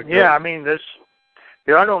him? Yeah, I mean,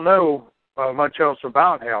 I don't know much else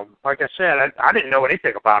about him. Like I said, I didn't know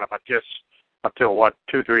anything about him until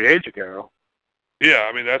 2-3 days ago. Yeah,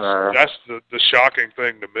 I mean that's the shocking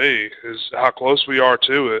thing to me is how close we are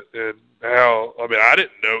to it, and how I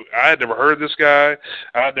didn't know. I had never heard of this guy.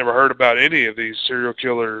 I had never heard about any of these serial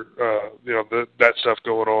killer that stuff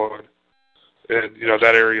going on in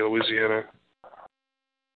that area of Louisiana.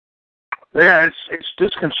 Yeah, it's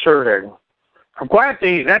disconcerting. I'm glad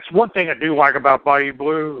that's one thing I do like about Bayou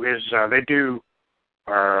Blue is they do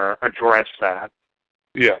address that.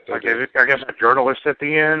 Yeah, like I guess a journalist at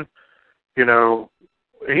the end, he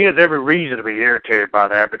has every reason to be irritated by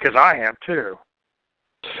that because I am too.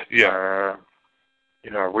 Yeah.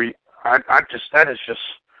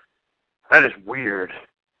 That is weird.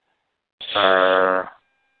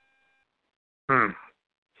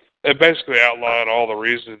 It basically outlined all the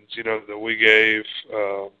reasons, that we gave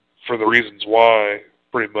for the reasons why,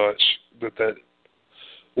 pretty much, that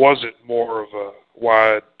wasn't more of a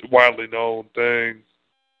widely known thing.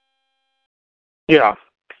 Yeah.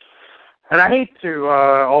 And I hate to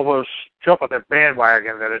almost jump on that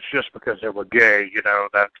bandwagon that it's just because they were gay,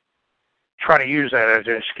 that trying to use that as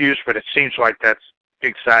an excuse, but it seems like that's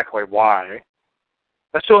exactly why.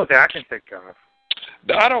 That's the only thing I can think of.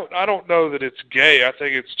 I don't know that it's gay. I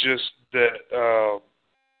think it's just that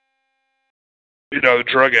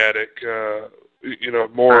drug addict,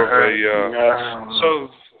 more of a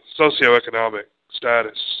socioeconomic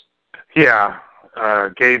status. Yeah,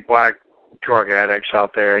 gay black drug addicts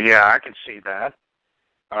out there. Yeah, I can see that.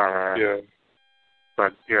 Yeah.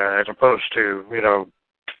 But yeah, as opposed to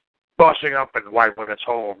busting up in white women's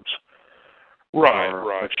homes.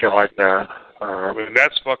 Right. Shit like that.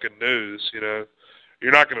 That's fucking news.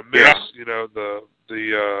 You're not going to miss. The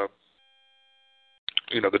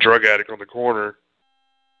drug addict on the corner.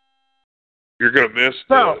 You're going to miss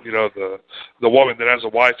the woman that has a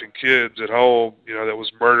wife and kids at home. That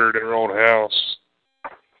was murdered in her own house.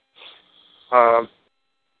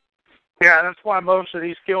 Yeah, that's why most of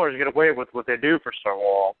these killers get away with what they do for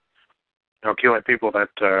so long. Killing people that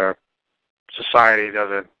society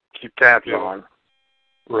doesn't keep tabs on.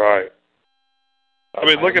 Right.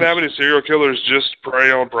 Look at how many serial killers just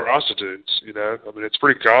prey on prostitutes, it's a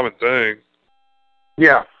pretty common thing.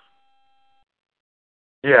 Yeah.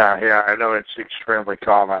 Yeah, I know it's extremely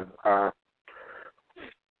common. Well,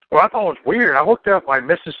 I thought it was weird. I looked up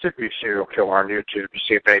Mississippi serial killer on YouTube to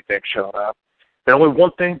see if anything showed up. And only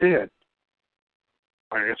one thing did.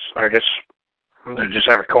 I guess they just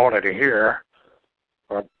haven't caught it here.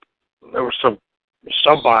 But there was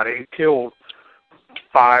somebody killed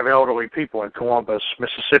 5 elderly people in Columbus,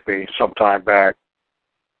 Mississippi, sometime back.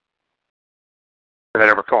 And they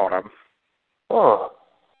never caught him. Oh,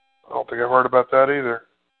 I don't think I've heard about that either.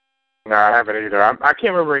 No, I haven't either. I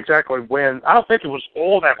can't remember exactly when. I don't think it was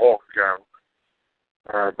all that long ago.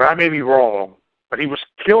 But I may be wrong. But he was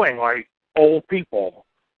killing, old people.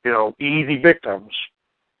 Easy victims.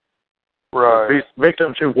 Right.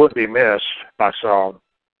 Victims who would be missed by some.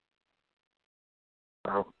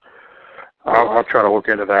 I'll try to look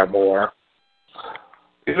into that more.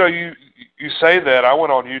 You say that. I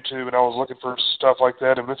went on YouTube and I was looking for stuff like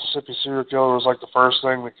that, and Mississippi serial killer was the first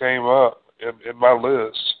thing that came up in my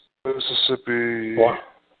list. Mississippi. What?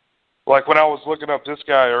 When I was looking up this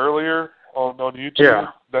guy earlier on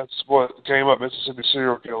YouTube, that's what came up, Mississippi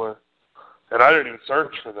serial killer. And I didn't even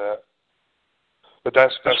search for that. But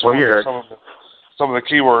that's weird. Some of the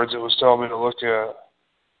keywords it was telling me to look at.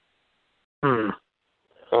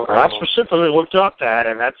 I specifically looked up that,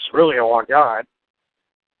 and that's really all I got.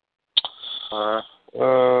 I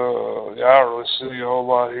don't really see a whole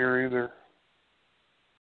lot here either.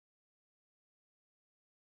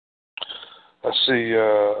 I see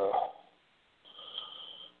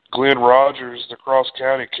Glenn Rogers, the Cross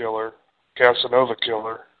County killer, Casanova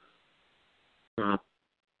killer.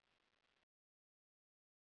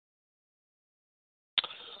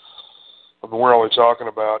 We're only talking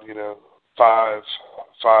about, 5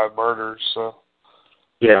 murders, so.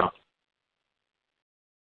 Yeah.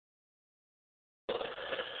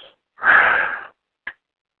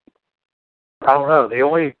 I don't know. The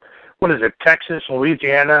only, what is it, Texas,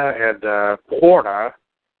 Louisiana, and Florida.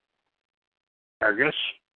 I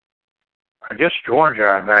guess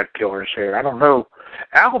Georgia had killers here. I don't know.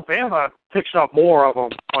 Alabama picks up more of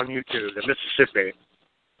them on YouTube than Mississippi.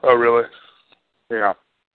 Oh, really? Yeah.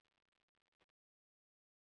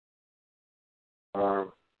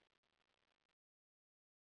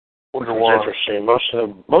 Which was interesting.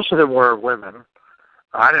 Most of them were women.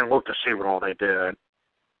 I didn't look to see what all they did.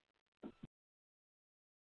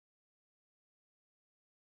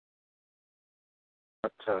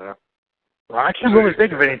 But I can't really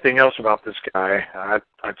think of anything else about this guy. I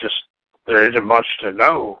just, there isn't much to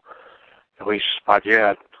know, at least not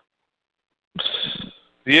yet.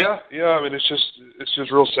 Yeah. I mean, it's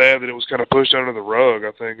just real sad that it was kind of pushed under the rug.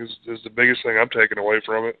 I think is the biggest thing I'm taking away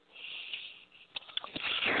from it.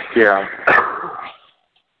 Yeah.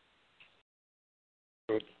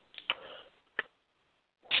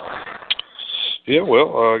 Yeah.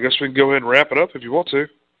 Well, I guess we can go ahead and wrap it up if you want to.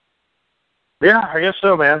 Yeah, I guess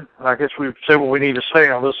so, man. I guess we've said what we need to say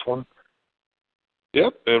on this one.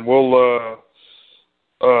 Yep, and we'll,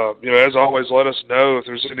 as always, let us know if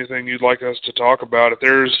there's anything you'd like us to talk about.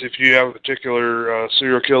 If you have a particular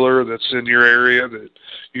serial killer that's in your area that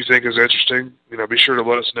you think is interesting, be sure to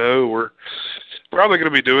let us know. We're probably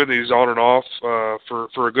going to be doing these on and off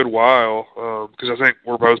for a good while because I think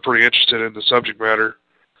we're both pretty interested in the subject matter.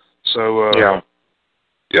 So,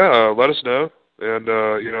 let us know,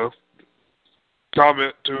 and,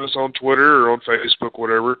 comment to us on Twitter or on Facebook,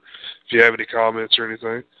 whatever, if you have any comments or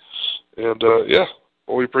anything. And,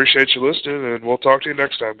 we appreciate you listening, and we'll talk to you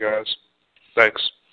next time, guys. Thanks.